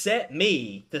reset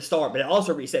me to start, but it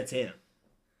also resets him.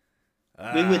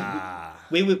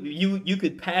 You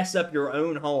could pass up your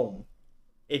own home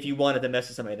if you wanted to mess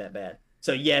with somebody that bad.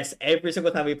 So yes, every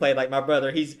single time we played, like my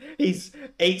brother, he's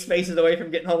 8 spaces away from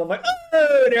getting home. I'm like,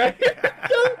 oh,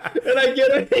 and I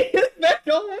get him back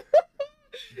home.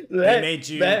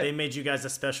 They made you guys a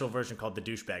special version called the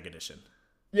douchebag edition.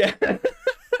 Yeah.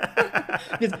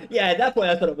 Yeah, at that point,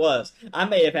 that's what it was. I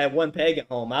may have had 1 peg at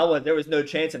home. There was no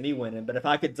chance of me winning, but if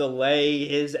I could delay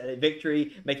his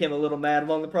victory, make him a little mad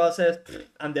along the process,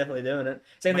 I'm definitely doing it.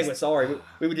 Same thing with Sorry.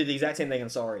 We would do the exact same thing in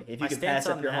Sorry. If you could pass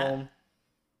up your home.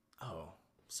 Oh,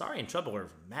 Sorry and Trouble are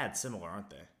mad similar, aren't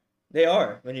they? They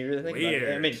are, when you really think about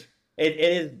it. I mean,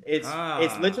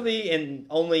 it's literally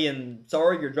only in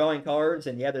Sorry you're drawing cards,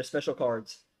 and yeah, there's special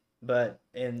cards, but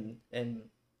in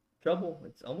Trouble,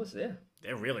 it's almost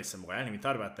They're really similar. I hadn't even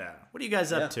thought about that. What are you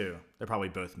guys up to? They're probably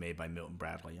both made by Milton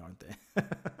Bradley, aren't they?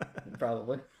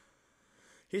 Probably.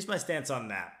 Here's my stance on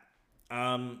that.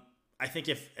 I think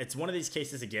if it's one of these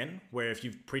cases again, where if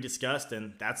you've pre-discussed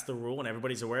and that's the rule and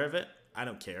everybody's aware of it, I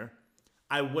don't care.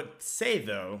 I would say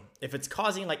though, if it's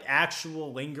causing like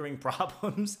actual lingering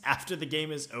problems after the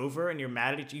game is over and you're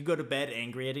mad at each, you go to bed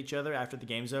angry at each other after the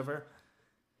game's over,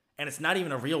 and it's not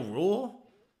even a real rule.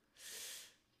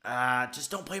 Just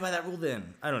don't play by that rule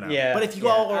then. I don't know. Yeah, but if you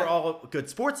all are all good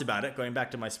sports about it, going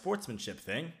back to my sportsmanship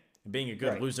thing, being a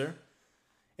good loser,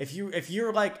 if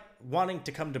you're like wanting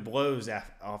to come to blows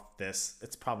off this,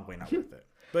 it's probably not worth it.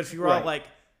 But if you're all like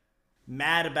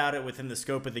mad about it within the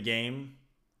scope of the game,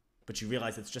 but you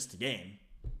realize it's just a game,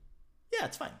 yeah,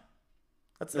 it's fine.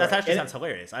 That actually sounds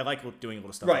hilarious. I like doing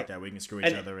little stuff like that. We can screw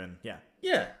each other and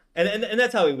yeah. And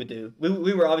that's how we would do.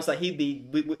 We were obviously like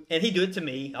and he'd do it to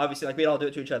me. Obviously, like we'd all do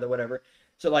it to each other, whatever.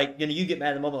 So like you get mad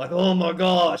at the moment, like oh my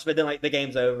gosh, but then like the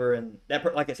game's over, and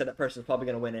like I said, that person's probably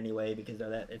gonna win anyway because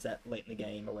it's that late in the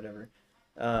game or whatever.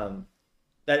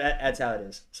 That's how it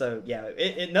is. So yeah,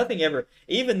 nothing ever.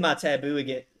 Even my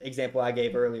taboo example I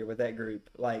gave earlier with that group,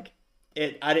 like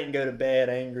I didn't go to bed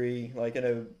angry. Like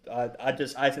I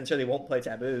sincerely won't play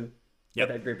taboo with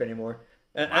that group anymore.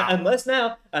 Wow. Unless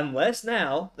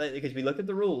now, because we looked at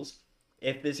the rules,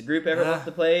 if this group ever wants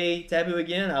to play taboo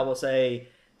again, I will say,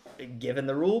 given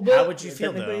the rule book. How would you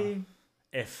feel though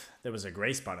if there was a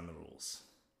gray spot in the rules,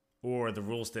 or the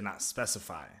rules did not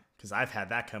specify? Because I've had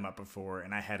that come up before,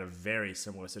 and I had a very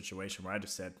similar situation where I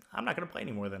just said, I'm not going to play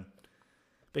anymore then,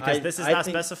 because this is not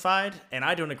specified, and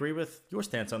I don't agree with your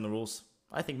stance on the rules.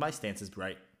 I think my stance is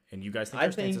right, and you guys think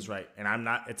your stance is right, and I'm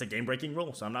not. It's a game-breaking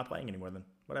rule, so I'm not playing anymore then.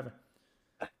 Whatever.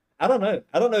 I don't know.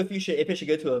 I don't know if it should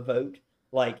go to a vote.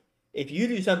 Like if you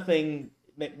do something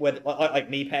with like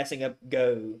me passing up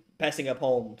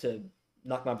home to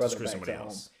knock my brother back at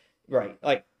home, right?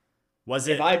 Like,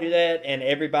 if I do that and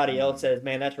everybody else says,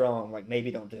 "Man, that's wrong," like maybe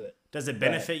don't do it. Does it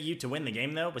benefit you to win the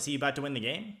game though? Was he about to win the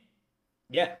game?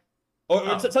 Yeah.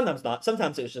 Or sometimes not.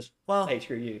 Sometimes it's just hey,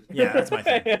 screw you. Yeah, that's my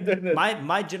thing.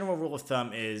 My general rule of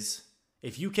thumb is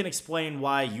if you can explain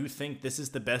why you think this is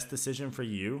the best decision for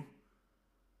you,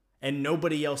 and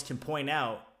nobody else can point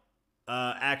out,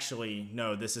 actually,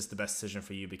 no, this is the best decision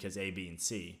for you because A, B, and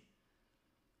C,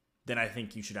 then I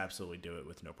think you should absolutely do it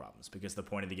with no problems, because the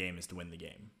point of the game is to win the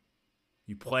game.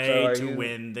 You play to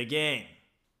win the game.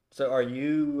 So are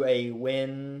you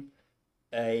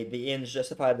the ends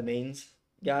justify the means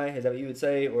guy? Is that what you would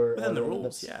say? Or within the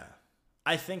rules, yeah.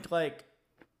 I think like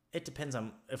it depends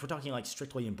on if we're talking like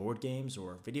strictly in board games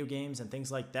or video games and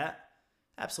things like that.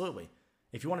 Absolutely.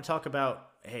 If you want to talk about,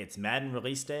 hey, it's Madden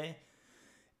release day,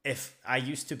 if I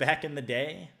used to back in the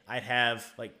day, I'd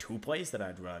have like 2 plays that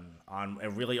I'd run on a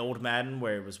really old Madden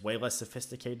where it was way less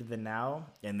sophisticated than now,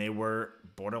 and they were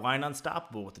borderline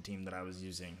unstoppable with the team that I was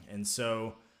using. And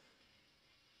so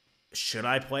should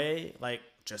I play like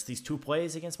just these 2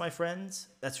 plays against my friends?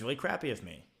 That's really crappy of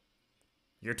me.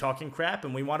 you're talking crap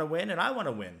and we want to win and I want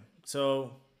to win.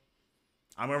 So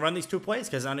I'm going to run these 2 plays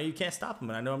because I know you can't stop them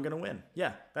and I know I'm going to win.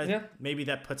 Yeah, maybe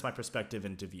that puts my perspective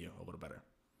into view a little better.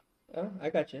 Oh, I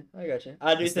got you.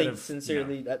 I do think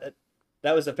sincerely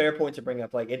that was a fair point to bring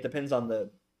up. Like, it depends on the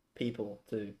people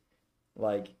too.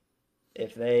 Like,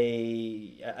 if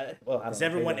they, I don't is know,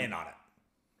 everyone in on it?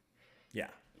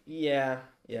 Yeah.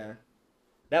 Yeah.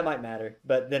 That might matter.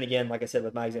 But then again, like I said,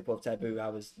 with my example of Taboo, I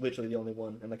was literally the only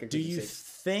one in like a group Do you of 6.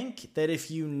 think that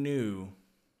if you knew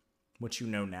what you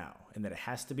know now and that it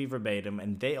has to be verbatim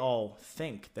and they all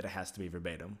think that it has to be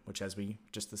verbatim, which as we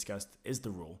just discussed is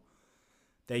the rule,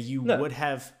 that you would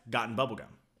have gotten bubblegum?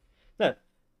 No.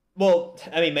 Well,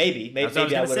 I mean, maybe I would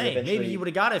have eventually... Maybe you would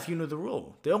have got it if you knew the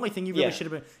rule. The only thing you really should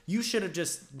have been... You should have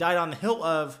just died on the hill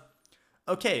of,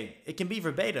 okay, it can be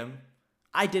verbatim.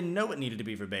 I didn't know it needed to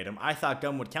be verbatim. I thought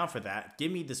gum would count for that. Give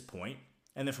me this point.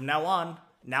 And then from now on,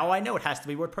 now I know it has to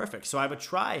be word perfect. So I would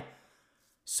try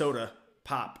soda,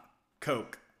 pop,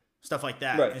 Coke, stuff like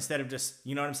that. Right. Instead of just,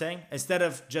 you know what I'm saying? Instead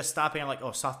of just stopping at like,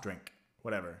 oh, soft drink,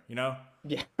 whatever, you know?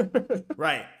 Yeah.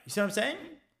 Right. You see what I'm saying?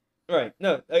 Right.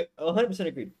 No, 100%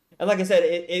 agreed. And like I said,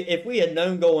 if we had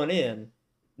known going in,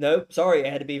 nope, sorry,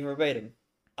 it had to be verbatim,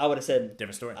 I would have said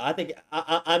different story. I think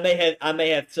I may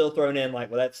have still thrown in like,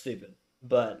 well, that's stupid,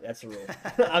 but that's the rule.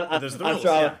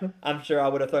 I'm sure I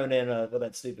would have thrown in well,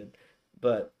 that's stupid,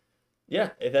 but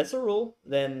yeah, if that's the rule,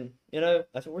 then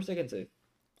that's what we're sticking to.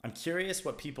 I'm curious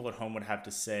what people at home would have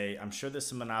to say. I'm sure there's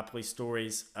some Monopoly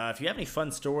stories. If you have any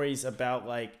fun stories about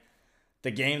like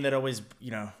the game that always,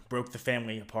 broke the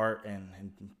family apart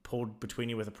and pulled between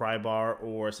you with a pry bar,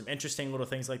 or some interesting little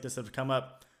things like this that have come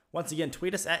up, once again,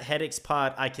 tweet us at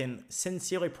HeadacheSPod. I can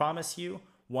sincerely promise you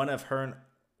one of Hearn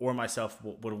or myself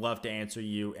would love to answer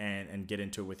you and get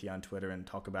into it with you on Twitter and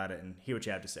talk about it and hear what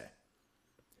you have to say.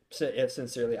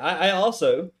 Sincerely. I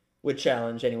also would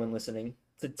challenge anyone listening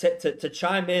to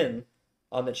chime in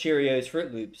on the Cheerios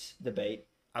Fruit Loops debate.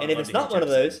 And if it's not one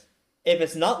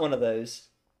of those,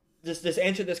 just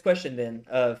answer this question then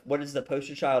of what is the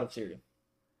poster child of cereal?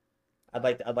 I'd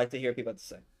like to hear people have to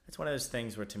say. It's one of those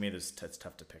things where to me it's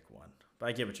tough to pick one. But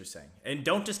I get what you're saying. And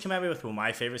don't just come at me with, well,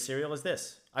 my favorite cereal is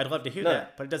this. I'd love to hear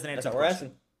that, but it doesn't answer the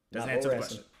question. Doesn't answer the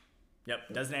question. Yep,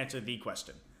 doesn't answer the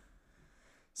question.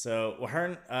 So, well,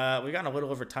 Hearn, we've gotten a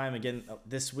little over time again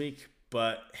this week,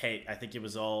 but hey, I think it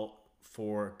was all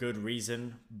for good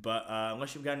reason. But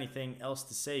unless you've got anything else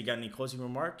to say, you got any closing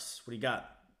remarks? What do you got?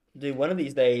 Dude, one of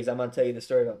these days, I'm going to tell you the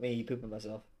story about me pooping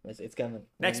myself. It's coming.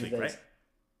 Next week, right?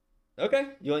 Okay.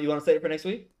 You want to say it for next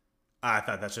week? I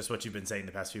thought that's just what you've been saying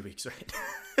the past few weeks, right?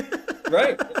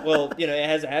 Right. Well, it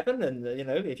hasn't happened, and,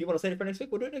 if you want to say it for next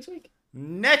week, we'll do it next week.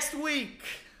 Next week!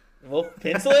 We'll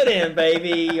pencil it in,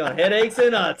 baby, on Headaches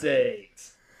and Hot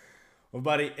Takes. Well,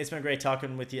 buddy, it's been great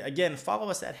talking with you. Again, follow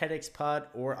us at HeadacheSPod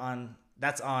or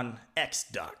that's on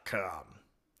x.com,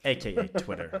 a.k.a.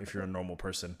 Twitter, if you're a normal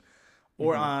person.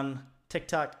 Or on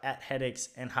TikTok at Headaches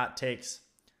and Hot Takes.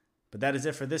 But that is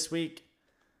it for this week.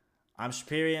 I'm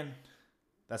Shapirian.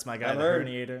 That's my guy, the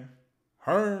Herniator.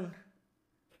 Hearn.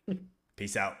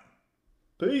 Peace out.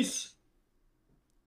 Peace.